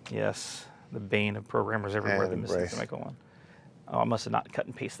 Yes, the bane of programmers everywhere, the missing semicolon. Oh, I must have not cut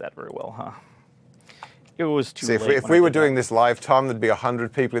and paste that very well, huh? It was too late. If we were doing this live, Tom, there'd be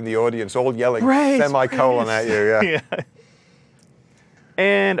 100 people in the audience all yelling semicolon at you. Yeah.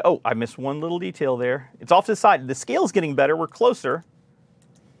 And, oh, I missed one little detail there. It's off to the side. The scale's getting better. We're closer,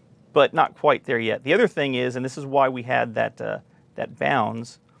 but not quite there yet. The other thing is, and this is why we had that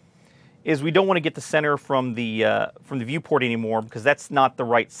bounds, is we don't want to get the center from the viewport anymore, because that's not the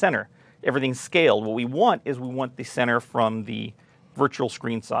right center. Everything's scaled. What we want is the center from the virtual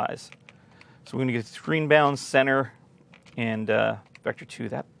screen size. So we're going to get screen bound, center, and vector 2.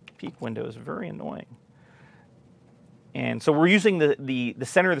 That peak window is very annoying. And so we're using the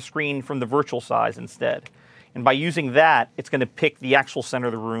center of the screen from the virtual size instead. And by using that, it's going to pick the actual center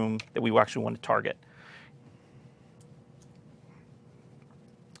of the room that we actually want to target.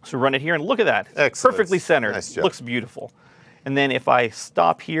 So run it here, and look at that. It's perfectly centered. Nice job. Looks beautiful. And then if I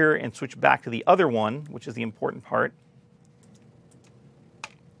stop here and switch back to the other one, which is the important part,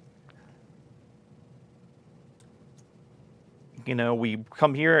 you know, we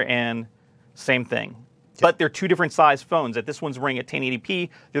come here and same thing. But they're 2 different size phones. This one's running at 1080p.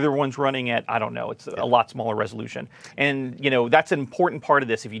 The other one's running at, I don't know, it's a lot smaller resolution. And, you know, that's an important part of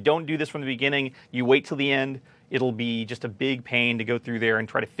this. If you don't do this from the beginning, you wait till the end, it'll be just a big pain to go through there and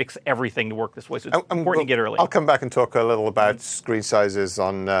try to fix everything to work this way. So it's important to get early. I'll come back and talk a little about screen sizes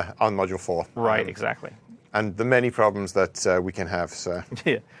on Module 4. Right, exactly. And the many problems that we can have. So.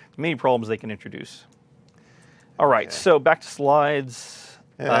 Yeah, many problems they can introduce. All right, so back to slides.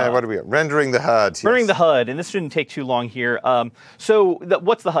 What are we at? Rendering the HUD. Rendering the HUD, and this shouldn't take too long here.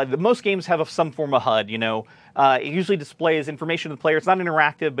 What's the HUD? Most games have some form of HUD, you know. It usually displays information to the player. It's not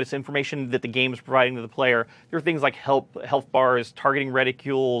interactive, but it's information that the game is providing to the player. There are things like health bars, targeting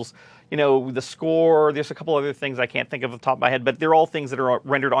reticules, you know, the score. There's a couple other things I can't think of off the top of my head, but they're all things that are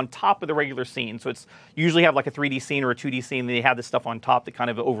rendered on top of the regular scene. So it's usually have like a 3D scene or a 2D scene, and they have this stuff on top that kind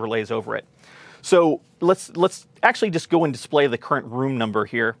of overlays over it. So let's actually just go and display the current room number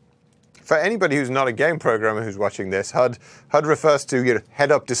here. For anybody who's not a game programmer who's watching this, HUD refers to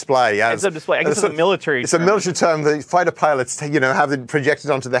head-up display. Heads-up display. I guess it's a military term. It's a military term. The fighter pilots, have it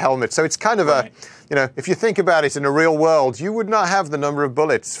projected onto the helmet. So it's kind of if you think about it in a real world, you would not have the number of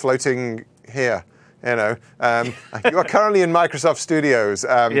bullets floating here. You know, you are currently in Microsoft Studios.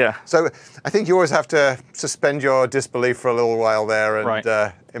 So I think you always have to suspend your disbelief for a little while there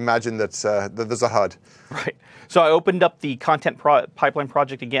and imagine that there's a HUD. Right. So I opened up the content pipeline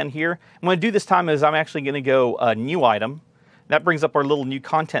project again here. What I'm going to do this time is I'm actually going to go new item. That brings up our little new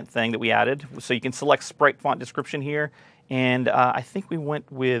content thing that we added. So you can select sprite font description here. And I think we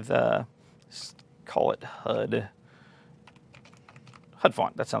went with, call it HUD. HUD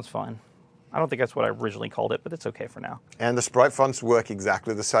font. That sounds fine. I don't think that's what I originally called it, but it's okay for now. And the sprite fonts work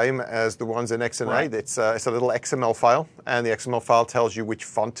exactly the same as the ones in XNA. Right. It's a little XML file, and the XML file tells you which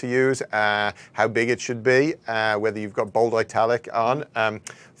font to use, how big it should be, whether you've got bold italic on.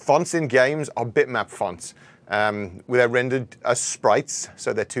 Fonts in games are bitmap fonts. They're rendered as sprites,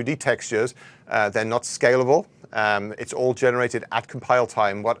 so they're 2D textures. They're not scalable. It's all generated at compile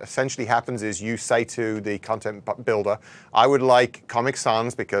time. What essentially happens is you say to the content builder, I would like Comic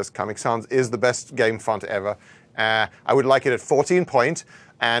Sans, because Comic Sans is the best game font ever. I would like it at 14 point,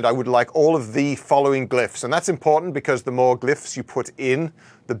 and I would like all of the following glyphs. And that's important because the more glyphs you put in,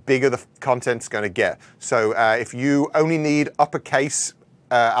 the bigger the content's going to get. So if you only need uppercase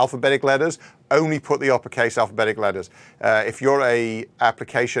alphabetic letters, only put the uppercase alphabetic letters. If you're a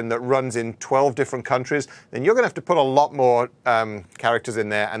application that runs in 12 different countries, then you're going to have to put a lot more characters in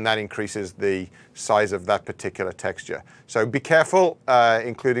there, and that increases the size of that particular texture. So be careful,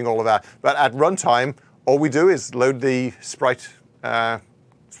 including all of that. But at runtime, all we do is load the sprite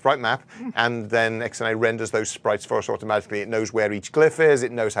map, and then XNA renders those sprites for us automatically. It knows where each glyph is,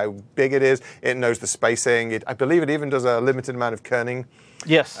 it knows how big it is, it knows the spacing. I believe it even does a limited amount of kerning.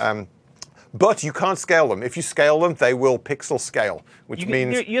 Yes. But you can't scale them. If you scale them, they will pixel scale, which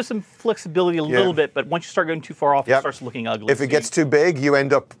means... You have some flexibility a little bit, but once you start going too far off, it starts looking ugly. If it gets too big, you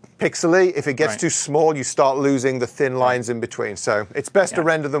end up pixely. If it gets too small, you start losing the thin lines in between. So it's best to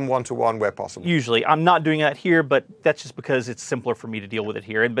render them one-to-one where possible. Usually. I'm not doing that here, but that's just because it's simpler for me to deal with it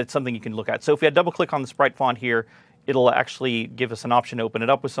here. But it's something you can look at. So if we double-click on the sprite font here, it'll actually give us an option to open it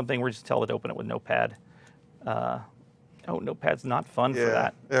up with something. We're just tell it to open it with Notepad. Oh, Notepad's not fun for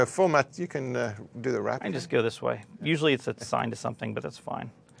that. Yeah, format, you can do the wrap. I can just go this way. Usually it's assigned to something, but that's fine.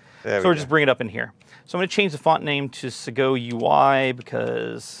 So we'll just bring it up in here. So I'm going to change the font name to Sego UI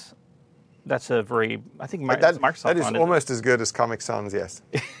because that's a very, I think that's Microsoft That is font, almost as good as Comic Sans, yes.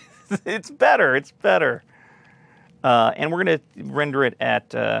 It's better. It's better. And we're going to render it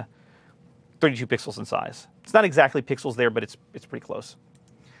at 32 pixels in size. It's not exactly pixels there, but it's pretty close.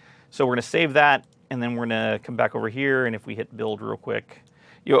 So we're going to save that. And then we're going to come back over here, and if we hit build real quick,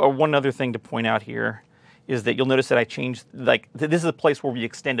 one other thing to point out here is that you'll notice that I changed, this is a place where we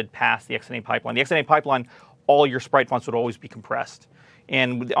extended past the XNA pipeline. The XNA pipeline, all your sprite fonts would always be compressed.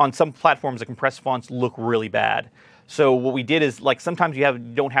 And on some platforms, the compressed fonts look really bad. So what we did is, sometimes you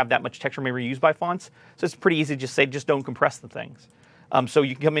don't have that much texture memory used by fonts, so it's pretty easy to just say, just don't compress the things. So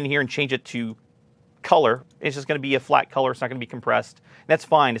you can come in here and change it to color. It's just going to be a flat color. It's not going to be compressed. And that's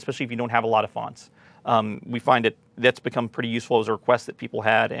fine, especially if you don't have a lot of fonts. We find that's become pretty useful as a request that people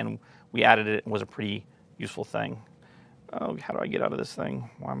had, and we added it. It was a pretty useful thing. Oh, how do I get out of this thing?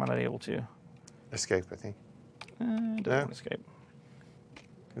 Why am I not able to? Escape, I think. Don't want to escape.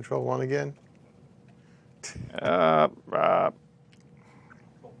 Control 1 again.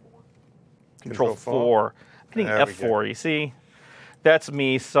 Control 4. I'm hitting F4, you see? That's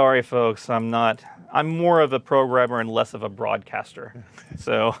me. Sorry, folks. I'm more of a programmer and less of a broadcaster.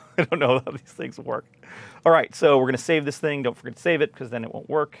 So I don't know how these things work. All right, so we're going to save this thing. Don't forget to save it because then it won't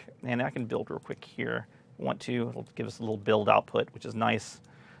work. And I can build real quick here. If I want to. It'll give us a little build output, which is nice.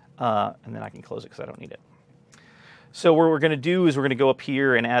 And then I can close it because I don't need it. So what we're going to do is we're going to go up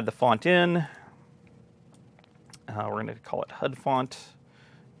here and add the font in. We're going to call it HUD font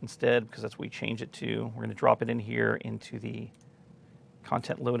instead because that's what we change it to. We're going to drop it in here into the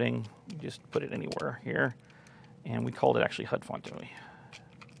content loading. You just put it anywhere here. And we called it actually HUD font, didn't we?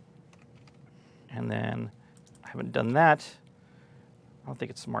 And then I haven't done that. I don't think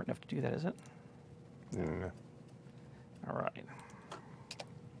it's smart enough to do that, is it? No. All right.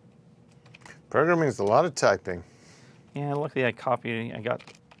 Programming is a lot of typing. Yeah, luckily I got,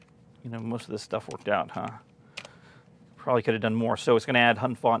 most of this stuff worked out, huh? Probably could have done more. So it's going to add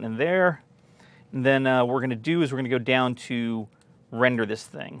HUD font in there. And then what we're going to do is we're going to go down to render this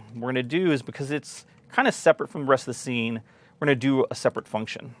thing. What we're going to do is, because it's kind of separate from the rest of the scene, we're going to do a separate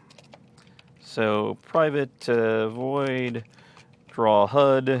function. So private void draw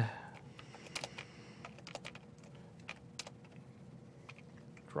HUD.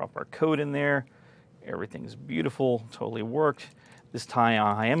 Drop our code in there. Everything's beautiful, totally worked. This time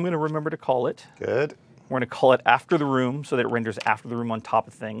I am going to remember to call it. Good. We're going to call it after the room so that it renders after the room on top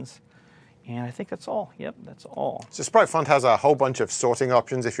of things. And I think that's all. Yep, that's all. So Sprite Font has a whole bunch of sorting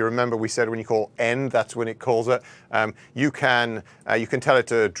options. If you remember, we said when you call end, that's when it calls it. You can tell it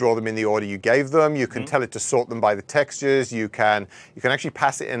to draw them in the order you gave them. You can tell it to sort them by the textures. You can actually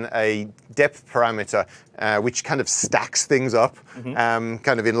pass it in a depth parameter, which kind of stacks things up, kind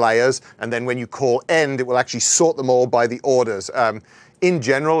of in layers. And then when you call end, it will actually sort them all by the orders. In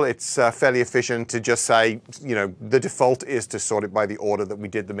general, it's fairly efficient to just say, the default is to sort it by the order that we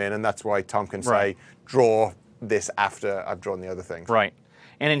did them in, and that's why Tom can say, draw this after I've drawn the other things. Right.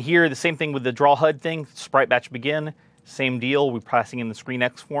 And in here, the same thing with the draw HUD thing, sprite batch begin, same deal. We're passing in the screen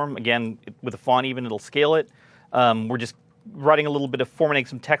X form. Again, with the font even, it'll scale it. We're just writing a little bit of formatting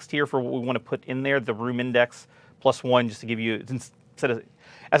some text here for what we want to put in there, the room index +1, just to give you,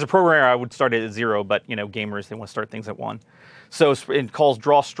 as a programmer, I would start it at 0, but gamers, they want to start things at 1. So it calls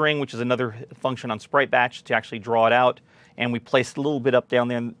draw string, which is another function on sprite batch to actually draw it out, and we placed a little bit up down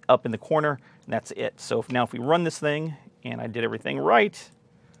there, up in the corner, and that's it. So now if we run this thing, and I did everything right,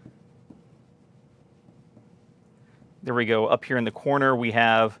 there we go. Up here in the corner, we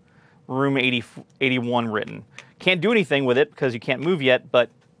have room 81 written. Can't do anything with it because you can't move yet, but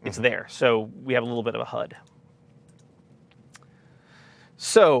it's there. So we have a little bit of a HUD.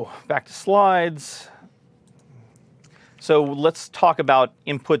 So back to slides. So let's talk about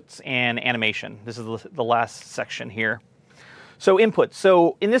inputs and animation. This is the last section here. So inputs.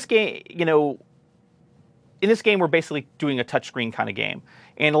 So in this game, we're basically doing a touchscreen kind of game.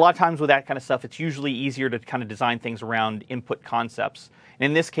 And a lot of times with that kind of stuff, it's usually easier to kind of design things around input concepts. And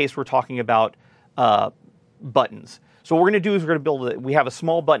in this case, we're talking about buttons. So what we're going to do is we're going to we have a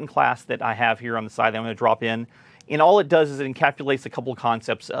small button class that I have here on the side that I'm going to drop in. And all it does is it encapsulates a couple of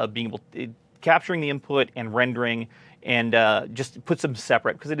concepts of being able capturing the input and rendering, and just puts them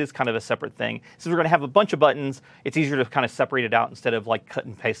separate because it is kind of a separate thing. Since we're going to have a bunch of buttons, it's easier to kind of separate it out instead of like cut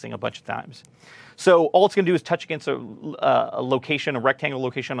and pasting a bunch of times. So all it's going to do is touch against a location, a rectangle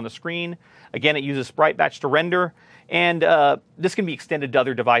location on the screen. Again, it uses sprite batch to render, and this can be extended to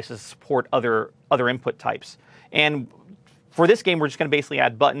other devices to support other input types. And for this game, we're just going to basically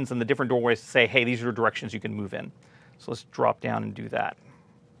add buttons and the different doorways to say, hey, these are the directions you can move in. So let's drop down and do that.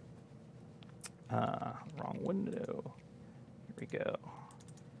 Wrong window. Here we go.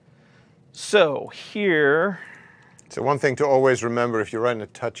 So here. So one thing to always remember if you're running a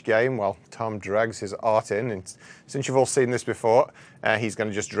touch game, while Tom drags his art in, and since you've all seen this before, he's going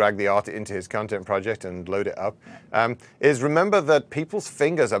to just drag the art into his content project and load it up, is remember that people's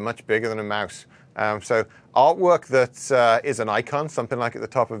fingers are much bigger than a mouse. So artwork that is an icon, something like at the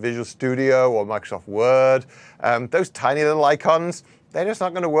top of Visual Studio or Microsoft Word, those tiny little icons, they're just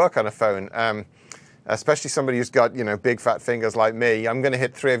not going to work on a phone. Especially somebody who's got, big fat fingers like me. I'm going to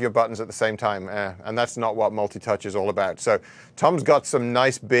hit 3 of your buttons at the same time, and that's not what multi-touch is all about. So Tom's got some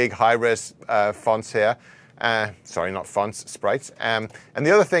nice big high-res fonts here. Sorry, not fonts, sprites. And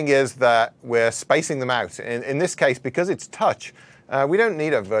the other thing is that we're spacing them out. In this case, because it's touch, we don't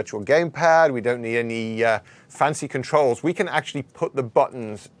need a virtual gamepad. We don't need any fancy controls. We can actually put the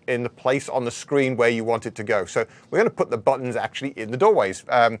buttons in the place on the screen where you want it to go. So we're going to put the buttons actually in the doorways.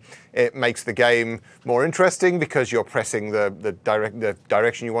 It makes the game more interesting because you're pressing the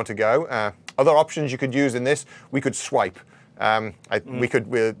direction you want to go. Other options you could use in this, we could swipe.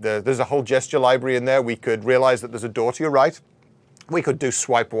 There's a whole gesture library in there. We could realize that there's a door to your right. We could do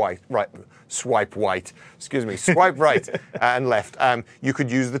swipe right, swipe right and left. You could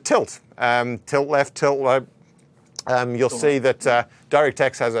use the tilt, tilt left, tilt right. You'll see that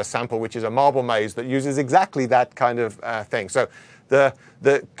DirectX has a sample which is a marble maze that uses exactly that kind of thing. So the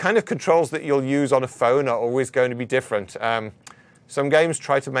kind of controls that you'll use on a phone are always going to be different. Some games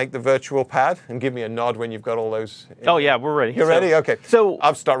try to make the virtual pad, and give me a nod when you've got all those. Oh yeah, we're ready. You're ready? Okay. So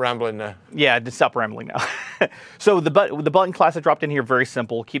I'll start rambling now. Yeah, just stop rambling now. So the button class I dropped in here, very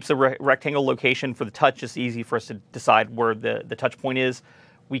simple. Keeps a rectangle location for the touch. It's easy for us to decide where the touch point is.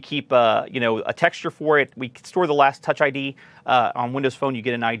 We keep a texture for it. We store the last touch ID. On Windows Phone, you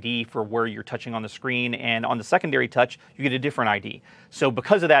get an ID for where you're touching on the screen, and on the secondary touch, you get a different ID. So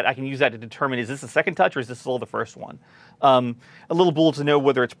because of that, I can use that to determine, is this the second touch or is this still the first one? A little bool to know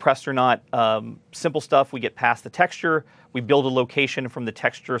whether it's pressed or not. Simple stuff, we get past the texture. We build a location from the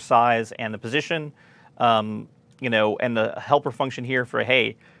texture size and the position. And the helper function here for,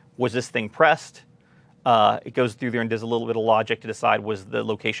 hey, was this thing pressed? It goes through there and does a little bit of logic to decide was the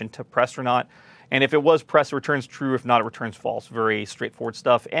location pressed or not. And if it was pressed, it returns true. If not, it returns false. Very straightforward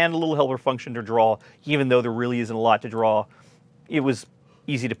stuff. And a little helper function to draw. Even though there really isn't a lot to draw, it was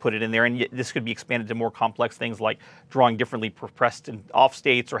easy to put it in there. And this could be expanded to more complex things like drawing differently for pressed and off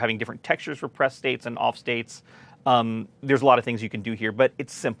states, or having different textures for pressed states and off states. There's a lot of things you can do here, but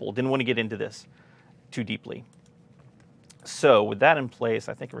it's simple. Didn't want to get into this too deeply. So with that in place,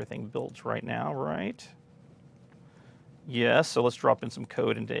 I think everything builds right now, right? Yes, so let's drop in some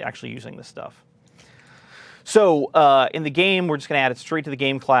code into actually using this stuff. So in the game, we're just going to add it straight to the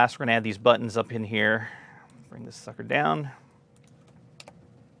game class. We're going to add these buttons up in here. Bring this sucker down.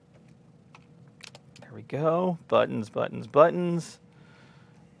 There we go. Buttons, buttons, buttons.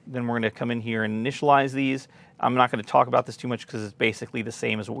 Then we're going to come in here and initialize these. I'm not going to talk about this too much because it's basically the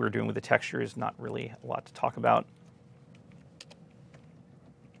same as what we're doing with the textures. Not really a lot to talk about.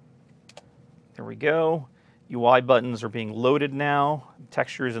 There we go. UI buttons are being loaded now,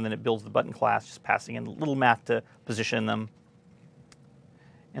 textures, and then it builds the button class, just passing in a little math to position them.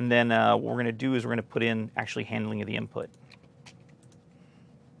 And then what we're going to do is we're going to put in actually handling of the input.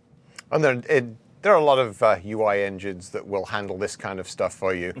 And there are a lot of UI engines that will handle this kind of stuff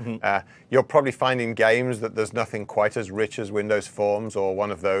for you. You'll probably find in games that there's nothing quite as rich as Windows Forms or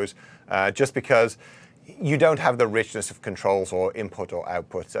one of those, just because you don't have the richness of controls or input or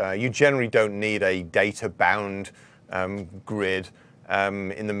output. You generally don't need a data-bound grid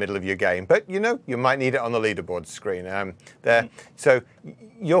in the middle of your game, but you might need it on the leaderboard screen. So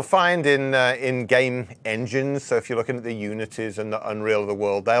you'll find in game engines. So if you're looking at the Unities and the Unreal of the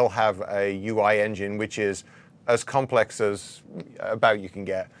world, they'll have a UI engine which is as complex as about you can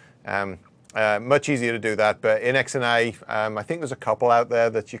get. Much easier to do that, but in XNA, I think there's a couple out there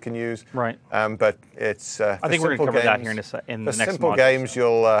that you can use. Right. But it's I think we're going to cover that here in the next module. For simple games,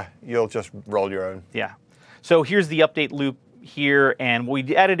 you'll just roll your own. Yeah. So here's the update loop here, and what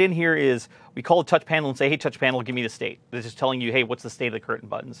we added in here is we call the touch panel and say, hey, touch panel, give me the state. This is telling you, hey, what's the state of the current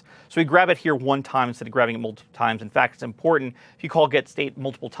buttons? So we grab it here one time instead of grabbing it multiple times. In fact, it's important. If you call get state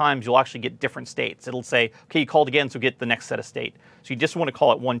multiple times, you'll actually get different states. It'll say, okay, you called again, so get the next set of state. So you just want to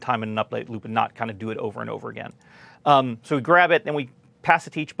call it one time in an update loop and not kind of do it over and over again. So we grab it, then we pass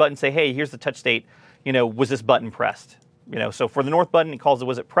it to each button, say, hey, here's the touch state. Was this button pressed? So for the north button, it calls it,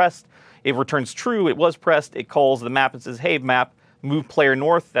 was it pressed? It returns true, it was pressed. It calls the map and says, hey, map, move player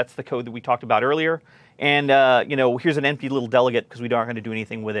north. That's the code that we talked about earlier. And, here's an empty little delegate because we aren't going to do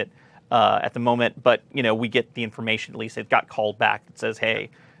anything with it at the moment. But, we get the information, at least it got called back. It says, hey,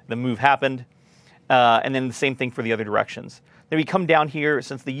 the move happened. And then the same thing for the other directions. Then we come down here,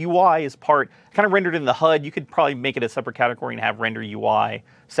 since the UI is kind of rendered in the HUD, you could probably make it a separate category and have render UI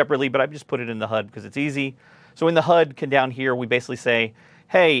separately, but I've just put it in the HUD because it's easy. So in the HUD, down here, we basically say,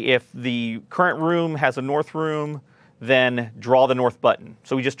 hey, if the current room has a north room, then draw the north button.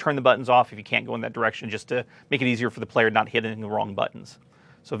 So we just turn the buttons off if you can't go in that direction, just to make it easier for the player not hitting the wrong buttons.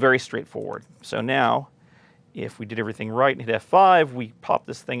 So very straightforward. So now, if we did everything right and hit F5, we pop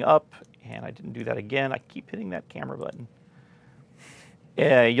this thing up, and I didn't do that again. I keep hitting that camera button.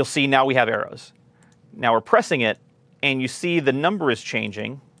 You'll see now we have arrows. Now we're pressing it, and you see the number is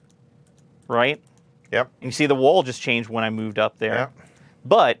changing, right? Yep. And you see the wall just changed when I moved up there. Yep.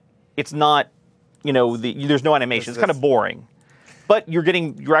 But it's not, there's no animation. It's kind of boring. But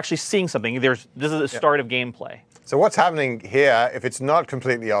you're actually seeing something. This is the start of gameplay. So what's happening here, if it's not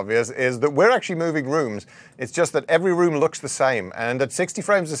completely obvious, is that we're actually moving rooms. It's just that every room looks the same. And at 60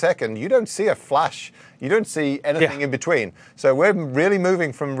 frames a second, you don't see a flash. You don't see anything in between. So we're really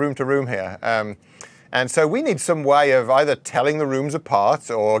moving from room to room here. And so we need some way of either telling the rooms apart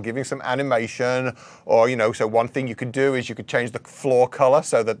or giving some animation, or, so one thing you could do is you could change the floor color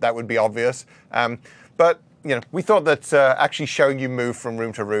so that would be obvious. But, we thought that actually showing you move from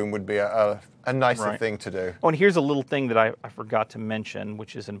room to room would be a nicer thing to do. Oh, and here's a little thing that I forgot to mention,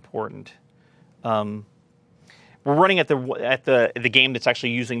 which is important. We're running at the game that's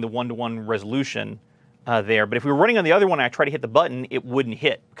actually using the 1:1 resolution there. But if we were running on the other one and I try to hit the button, it wouldn't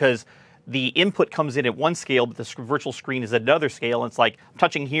hit because the input comes in at one scale, but the virtual screen is at another scale. And it's like I'm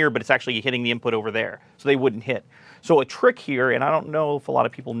touching here, but it's actually hitting the input over there. So they wouldn't hit. So a trick here, and I don't know if a lot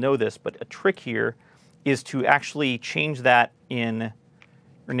of people know this, but a trick here is to actually change that in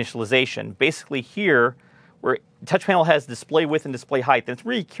initialization. Basically here, where touch panel has display width and display height. And it's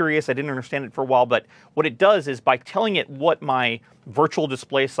really curious. I didn't understand it for a while, but what it does is by telling it what my virtual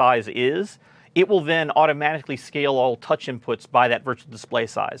display size is, it will then automatically scale all touch inputs by that virtual display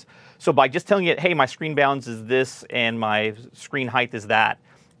size. So by just telling it, hey, my screen bounds is this and my screen height is that,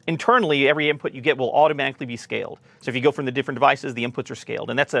 internally, every input you get will automatically be scaled. So if you go from the different devices, the inputs are scaled.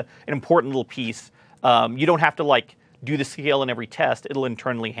 And that's an important little piece. You don't have to do the scale in every test. It'll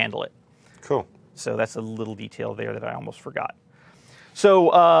internally handle it. Cool. So that's a little detail there that I almost forgot.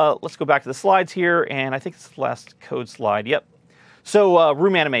 So let's go back to the slides here. And I think it's the last code slide. Yep. So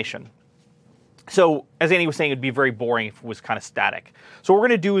room animation. So as Andy was saying, it'd be very boring if it was kind of static. So what we're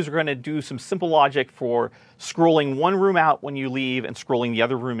going to do is we're going to do some simple logic for scrolling one room out when you leave and scrolling the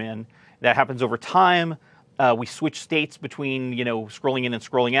other room in. That happens over time. We switch states between scrolling in and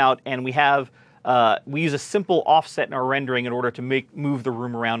scrolling out, and we use a simple offset in our rendering in order to move the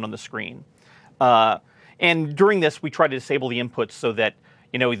room around on the screen. And during this, we try to disable the inputs so that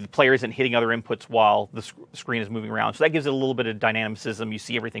the player isn't hitting other inputs while the screen is moving around. So that gives it a little bit of dynamicism. You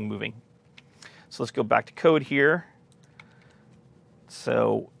see everything moving. So let's go back to code here.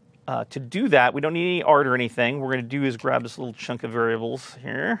 So to do that, we don't need any art or anything. What we're going to do is grab this little chunk of variables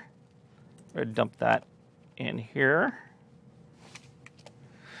here. We're going to dump that in here.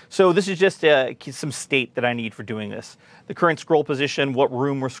 So this is just some state that I need for doing this. The current scroll position, what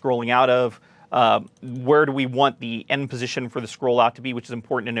room we're scrolling out of, Where do we want the end position for the scroll out to be, which is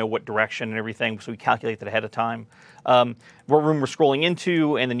important to know what direction and everything, so we calculate that ahead of time. What room we're scrolling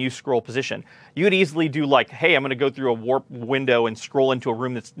into, and the new scroll position. You could easily do like, hey, I'm going to go through a warp window and scroll into a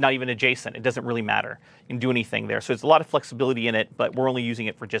room that's not even adjacent. It doesn't really matter. You can do anything there. So it's a lot of flexibility in it, but we're only using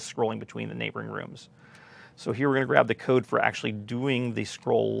it for just scrolling between the neighboring rooms. So here we're going to grab the code for actually doing the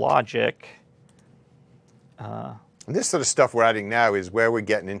scroll logic. And this sort of stuff we're adding now is where we're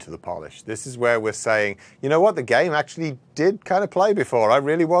getting into the polish. This is where we're saying, you know what, the game actually did kind of play before. I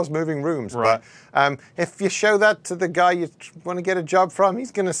really was moving rooms. Right. But if you show that to the guy you want to get a job from,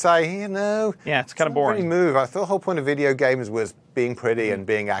 he's going to say, you know, yeah, it's kind of boring. Pretty move. I thought the whole point of video games was being pretty and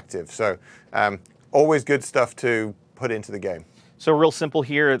being active. So always good stuff to put into the game. So real simple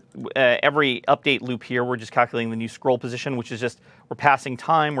here, every update loop here, we're just calculating the new scroll position, which is just, we're passing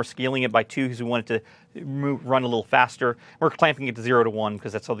time, we're scaling it by 2 because we want it to run a little faster. We're clamping it to 0 to 1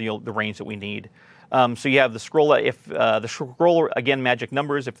 because that's all the range that we need. So you have the scroll, if the scroll, again, magic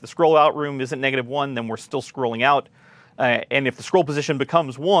numbers, if the scroll out room isn't -1, then we're still scrolling out. And if the scroll position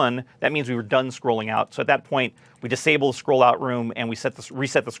becomes 1, that means we were done scrolling out. So at that point, we disable the scroll out room and we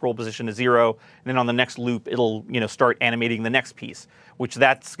reset the scroll position to 0. And then on the next loop, it'll start animating the next piece, which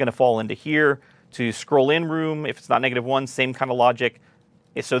that's going to fall into here. To scroll in room, if it's not -1, same kind of logic.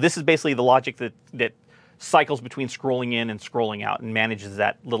 So this is basically the logic that cycles between scrolling in and scrolling out and manages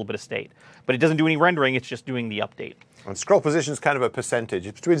that little bit of state. But it doesn't do any rendering, it's just doing the update. And scroll position is kind of a percentage.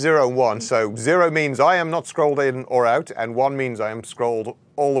 It's between 0 and 1. So 0 means I am not scrolled in or out, and 1 means I am scrolled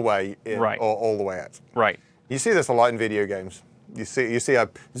all the way in or all the way out. Right. You see this a lot in video games. You see a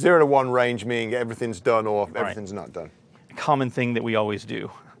 0 to 1 range, meaning everything's done or everything's not done. A common thing that we always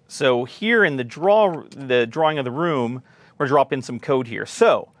do. So here in the drawing of the room, we're dropping some code here.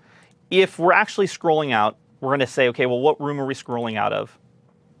 So if we're actually scrolling out, we're going to say, okay, well, what room are we scrolling out of?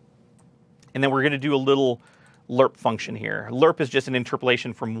 And then we're going to do a little lerp function here. Lerp is just an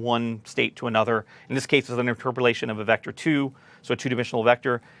interpolation from one state to another. In this case, it's an interpolation of a vector 2, so a 2-dimensional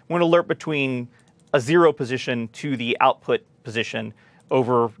vector. We're going to lerp between a 0 position to the output position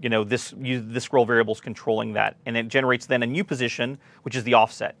over, this scroll variable is controlling that. And it generates then a new position, which is the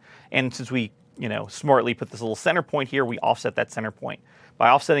offset. And since we, smartly put this little center point here, we offset that center point. By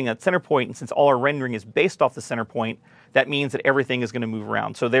offsetting that center point, and since all our rendering is based off the center point, that means that everything is going to move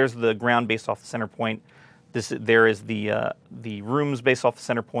around. So there's the ground based off the center point. There is the rooms based off the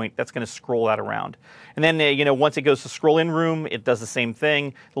center point. That's going to scroll that around. And then, once it goes to scroll in room, it does the same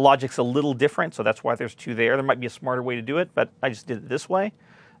thing. The logic's a little different, so that's why there's 2 there. There might be a smarter way to do it, but I just did it this way.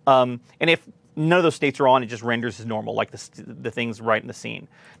 And if none of those states are on, it just renders as normal, like the things right in the scene.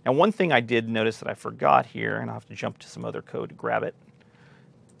 Now, one thing I did notice that I forgot here, and I'll have to jump to some other code to grab it.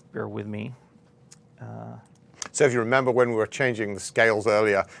 Bear with me. So if you remember when we were changing the scales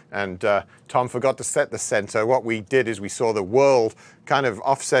earlier and Tom forgot to set the center, what we did is we saw the world kind of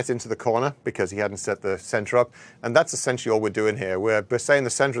offset into the corner because he hadn't set the center up. And that's essentially all we're doing here. We're saying the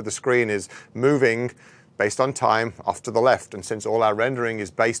center of the screen is moving based on time off to the left. And since all our rendering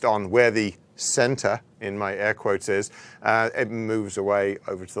is based on where the center, in my air quotes, is, it moves away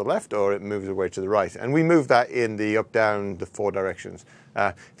over to the left or it moves away to the right. And we move that in the up, down, the 4 directions.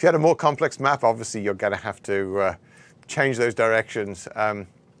 If you had a more complex map, obviously you're going to have to change those directions.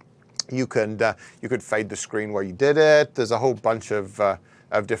 You could fade the screen where you did it. There's a whole bunch of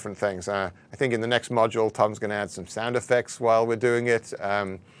different things. I think in the next module, Tom's going to add some sound effects while we're doing it.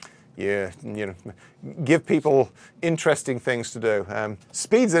 Give people interesting things to do.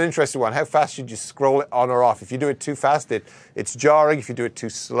 Speed's an interesting one. How fast should you scroll it on or off? If you do it too fast, it's jarring. If you do it too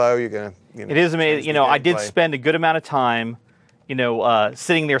slow, you're going to. It is amazing. I did spend a good amount of time,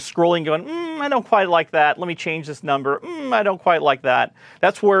 sitting there scrolling, going, I don't quite like that. Let me change this number. I don't quite like that.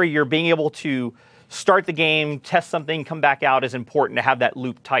 That's where you're being able to start the game, test something, come back out is important to have that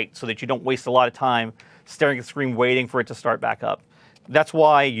loop tight so that you don't waste a lot of time staring at the screen waiting for it to start back up. That's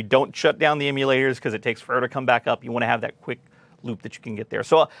why you don't shut down the emulators because it takes forever to come back up. You want to have that quick loop that you can get there.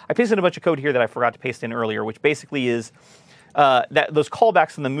 So I pasted a bunch of code here that I forgot to paste in earlier, which basically is those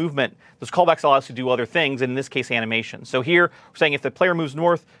callbacks in the movement, those callbacks allow us to do other things, in this case animation. So here we're saying if the player moves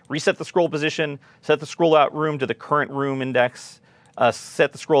north, reset the scroll position, set the scroll out room to the current room index,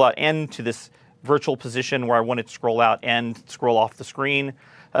 set the scroll out end to this virtual position where I want it to scroll out and scroll off the screen.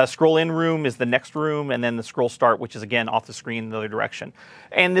 Scroll in room is the next room, and then the scroll start, which is again off the screen in the other direction.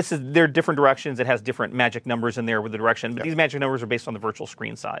 And there are different directions. It has different magic numbers in there with the direction, but these magic numbers are based on the virtual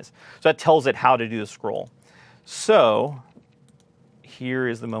screen size. So that tells it how to do the scroll. So here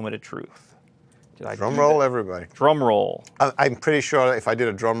is the moment of truth. Drum roll, everybody. Drum roll. I'm pretty sure if I did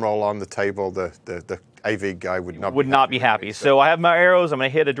a drum roll on the table, the AV guy would not be happy. So I have my arrows. I'm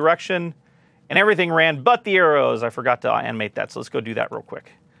going to hit a direction, And everything ran but the arrows. I forgot to animate that, so let's go do that real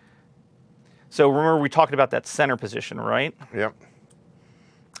quick. So remember we talked about that center position, right? Yep.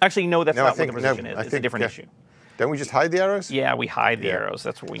 Actually, no, that's not what the position is. It's a different issue. Don't we just hide the arrows? Yeah, we hide the arrows.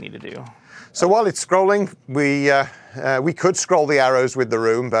 That's what we need to do. So while it's scrolling, we could scroll the arrows with the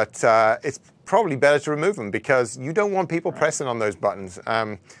room, but it's probably better to remove them because you don't want people pressing on those buttons.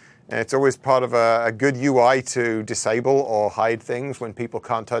 It's always part of a good UI to disable or hide things when people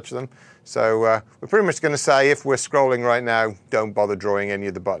can't touch them. So we're pretty much going to say if we're scrolling right now, don't bother drawing any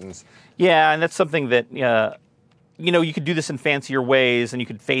of the buttons. Yeah, and that's something that, you know, you could do this in fancier ways and you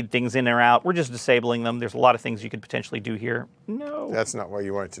could fade things in or out. We're just disabling them. There's a lot of things you could potentially do here. No. That's not what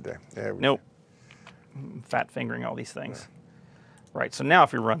you want to do. Nope. Fat fingering all these things. Right, so now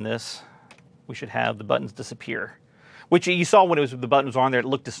if we run this, we should have the buttons disappear. Which you saw when the button was on there, it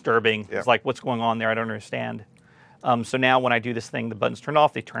looked disturbing. It's like, what's going on there? I don't understand. So now when I do this thing, the buttons turn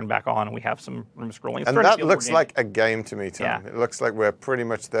off, they turn back on, and we have some room scrolling. And that looks like a game to me, Tom. Yeah. It looks like we're pretty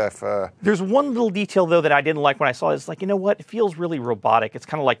much there for... There's one little detail, though, that I didn't like when I saw it. It's like, you know what? It feels really robotic. It's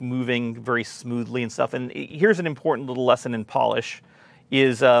kind of like moving very smoothly and stuff. And here's an important little lesson in polish,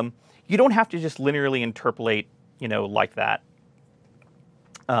 is you don't have to just linearly interpolate, you know, like that.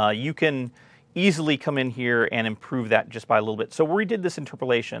 You can easily come in here and improve that just by a little bit. So where we did this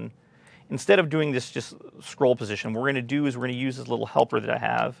interpolation, instead of doing this just scroll position, what we're going to do is we're going to use this little helper that I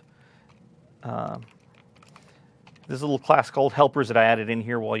have. This little class called helpers that I added in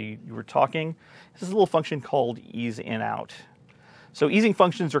here while you were talking. This is a little function called ease in out. So easing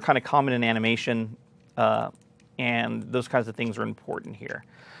functions are kind of common in animation, and those kinds of things are important here.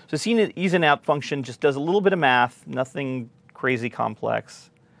 So seeing an ease in out function just does a little bit of math, nothing crazy complex.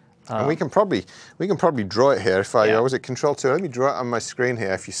 And we can probably draw it here. If I was it Control-2, let me draw it on my screen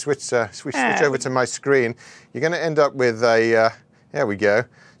here. If you switch over to my screen, you're going to end up with a. There we go.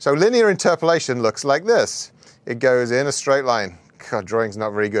 So linear interpolation looks like this. It goes in a straight line. God, drawing's not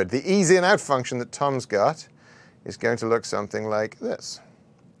very good. The ease in out function that Tom's got is going to look something like this.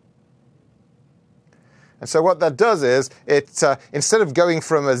 And so what that does is, it instead of going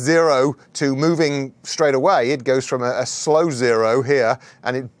from a 0 to moving straight away, it goes from a slow 0 here,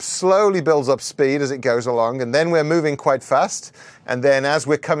 and it slowly builds up speed as it goes along, and then we're moving quite fast, and then as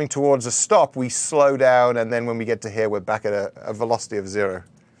we're coming towards a stop, we slow down, and then when we get to here, we're back at a velocity of 0.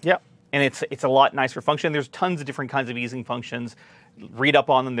 Yep, and it's a lot nicer function. There's tons of different kinds of easing functions. Read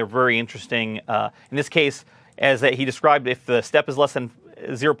up on them, they're very interesting. In this case, as he described, if the step is less than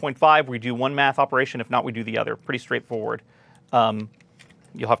 0.5, we do one math operation. If not, we do the other. Pretty straightforward.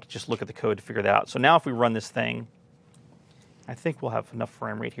 You'll have to just look at the code to figure that out. So now if we run this thing, I think we'll have enough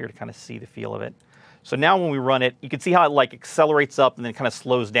frame rate here to kind of see the feel of it. So now when we run it, you can see how it like accelerates up and then kind of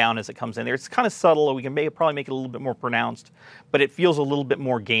slows down as it comes in there. It's kind of subtle. We can probably make it a little bit more pronounced, but it feels a little bit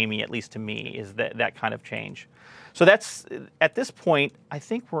more gamey, at least to me, is that kind of change. So that's, at this point, I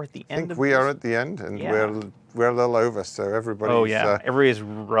think we're at the end of this. We are at the end, and we're a little over, so everybody's... Oh, yeah. Everybody's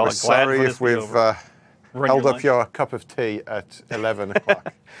we're sorry if we've held up your cup of tea at 11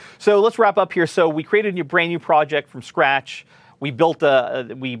 o'clock. So let's wrap up here. So we created a brand new project from scratch. We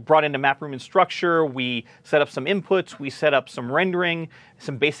we brought in a map room and structure. We set up some inputs. We set up some rendering,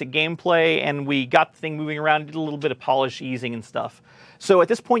 some basic gameplay, and we got the thing moving around, did a little bit of polish, easing, and stuff. So at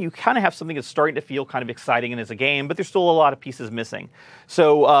this point, you kind of have something that's starting to feel kind of exciting and as a game, but there's still a lot of pieces missing.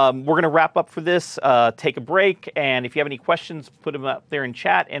 So we're going to wrap up for this, take a break, and if you have any questions, put them up there in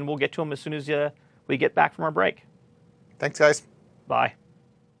chat, and we'll get to them as soon as we get back from our break. Thanks, guys. Bye.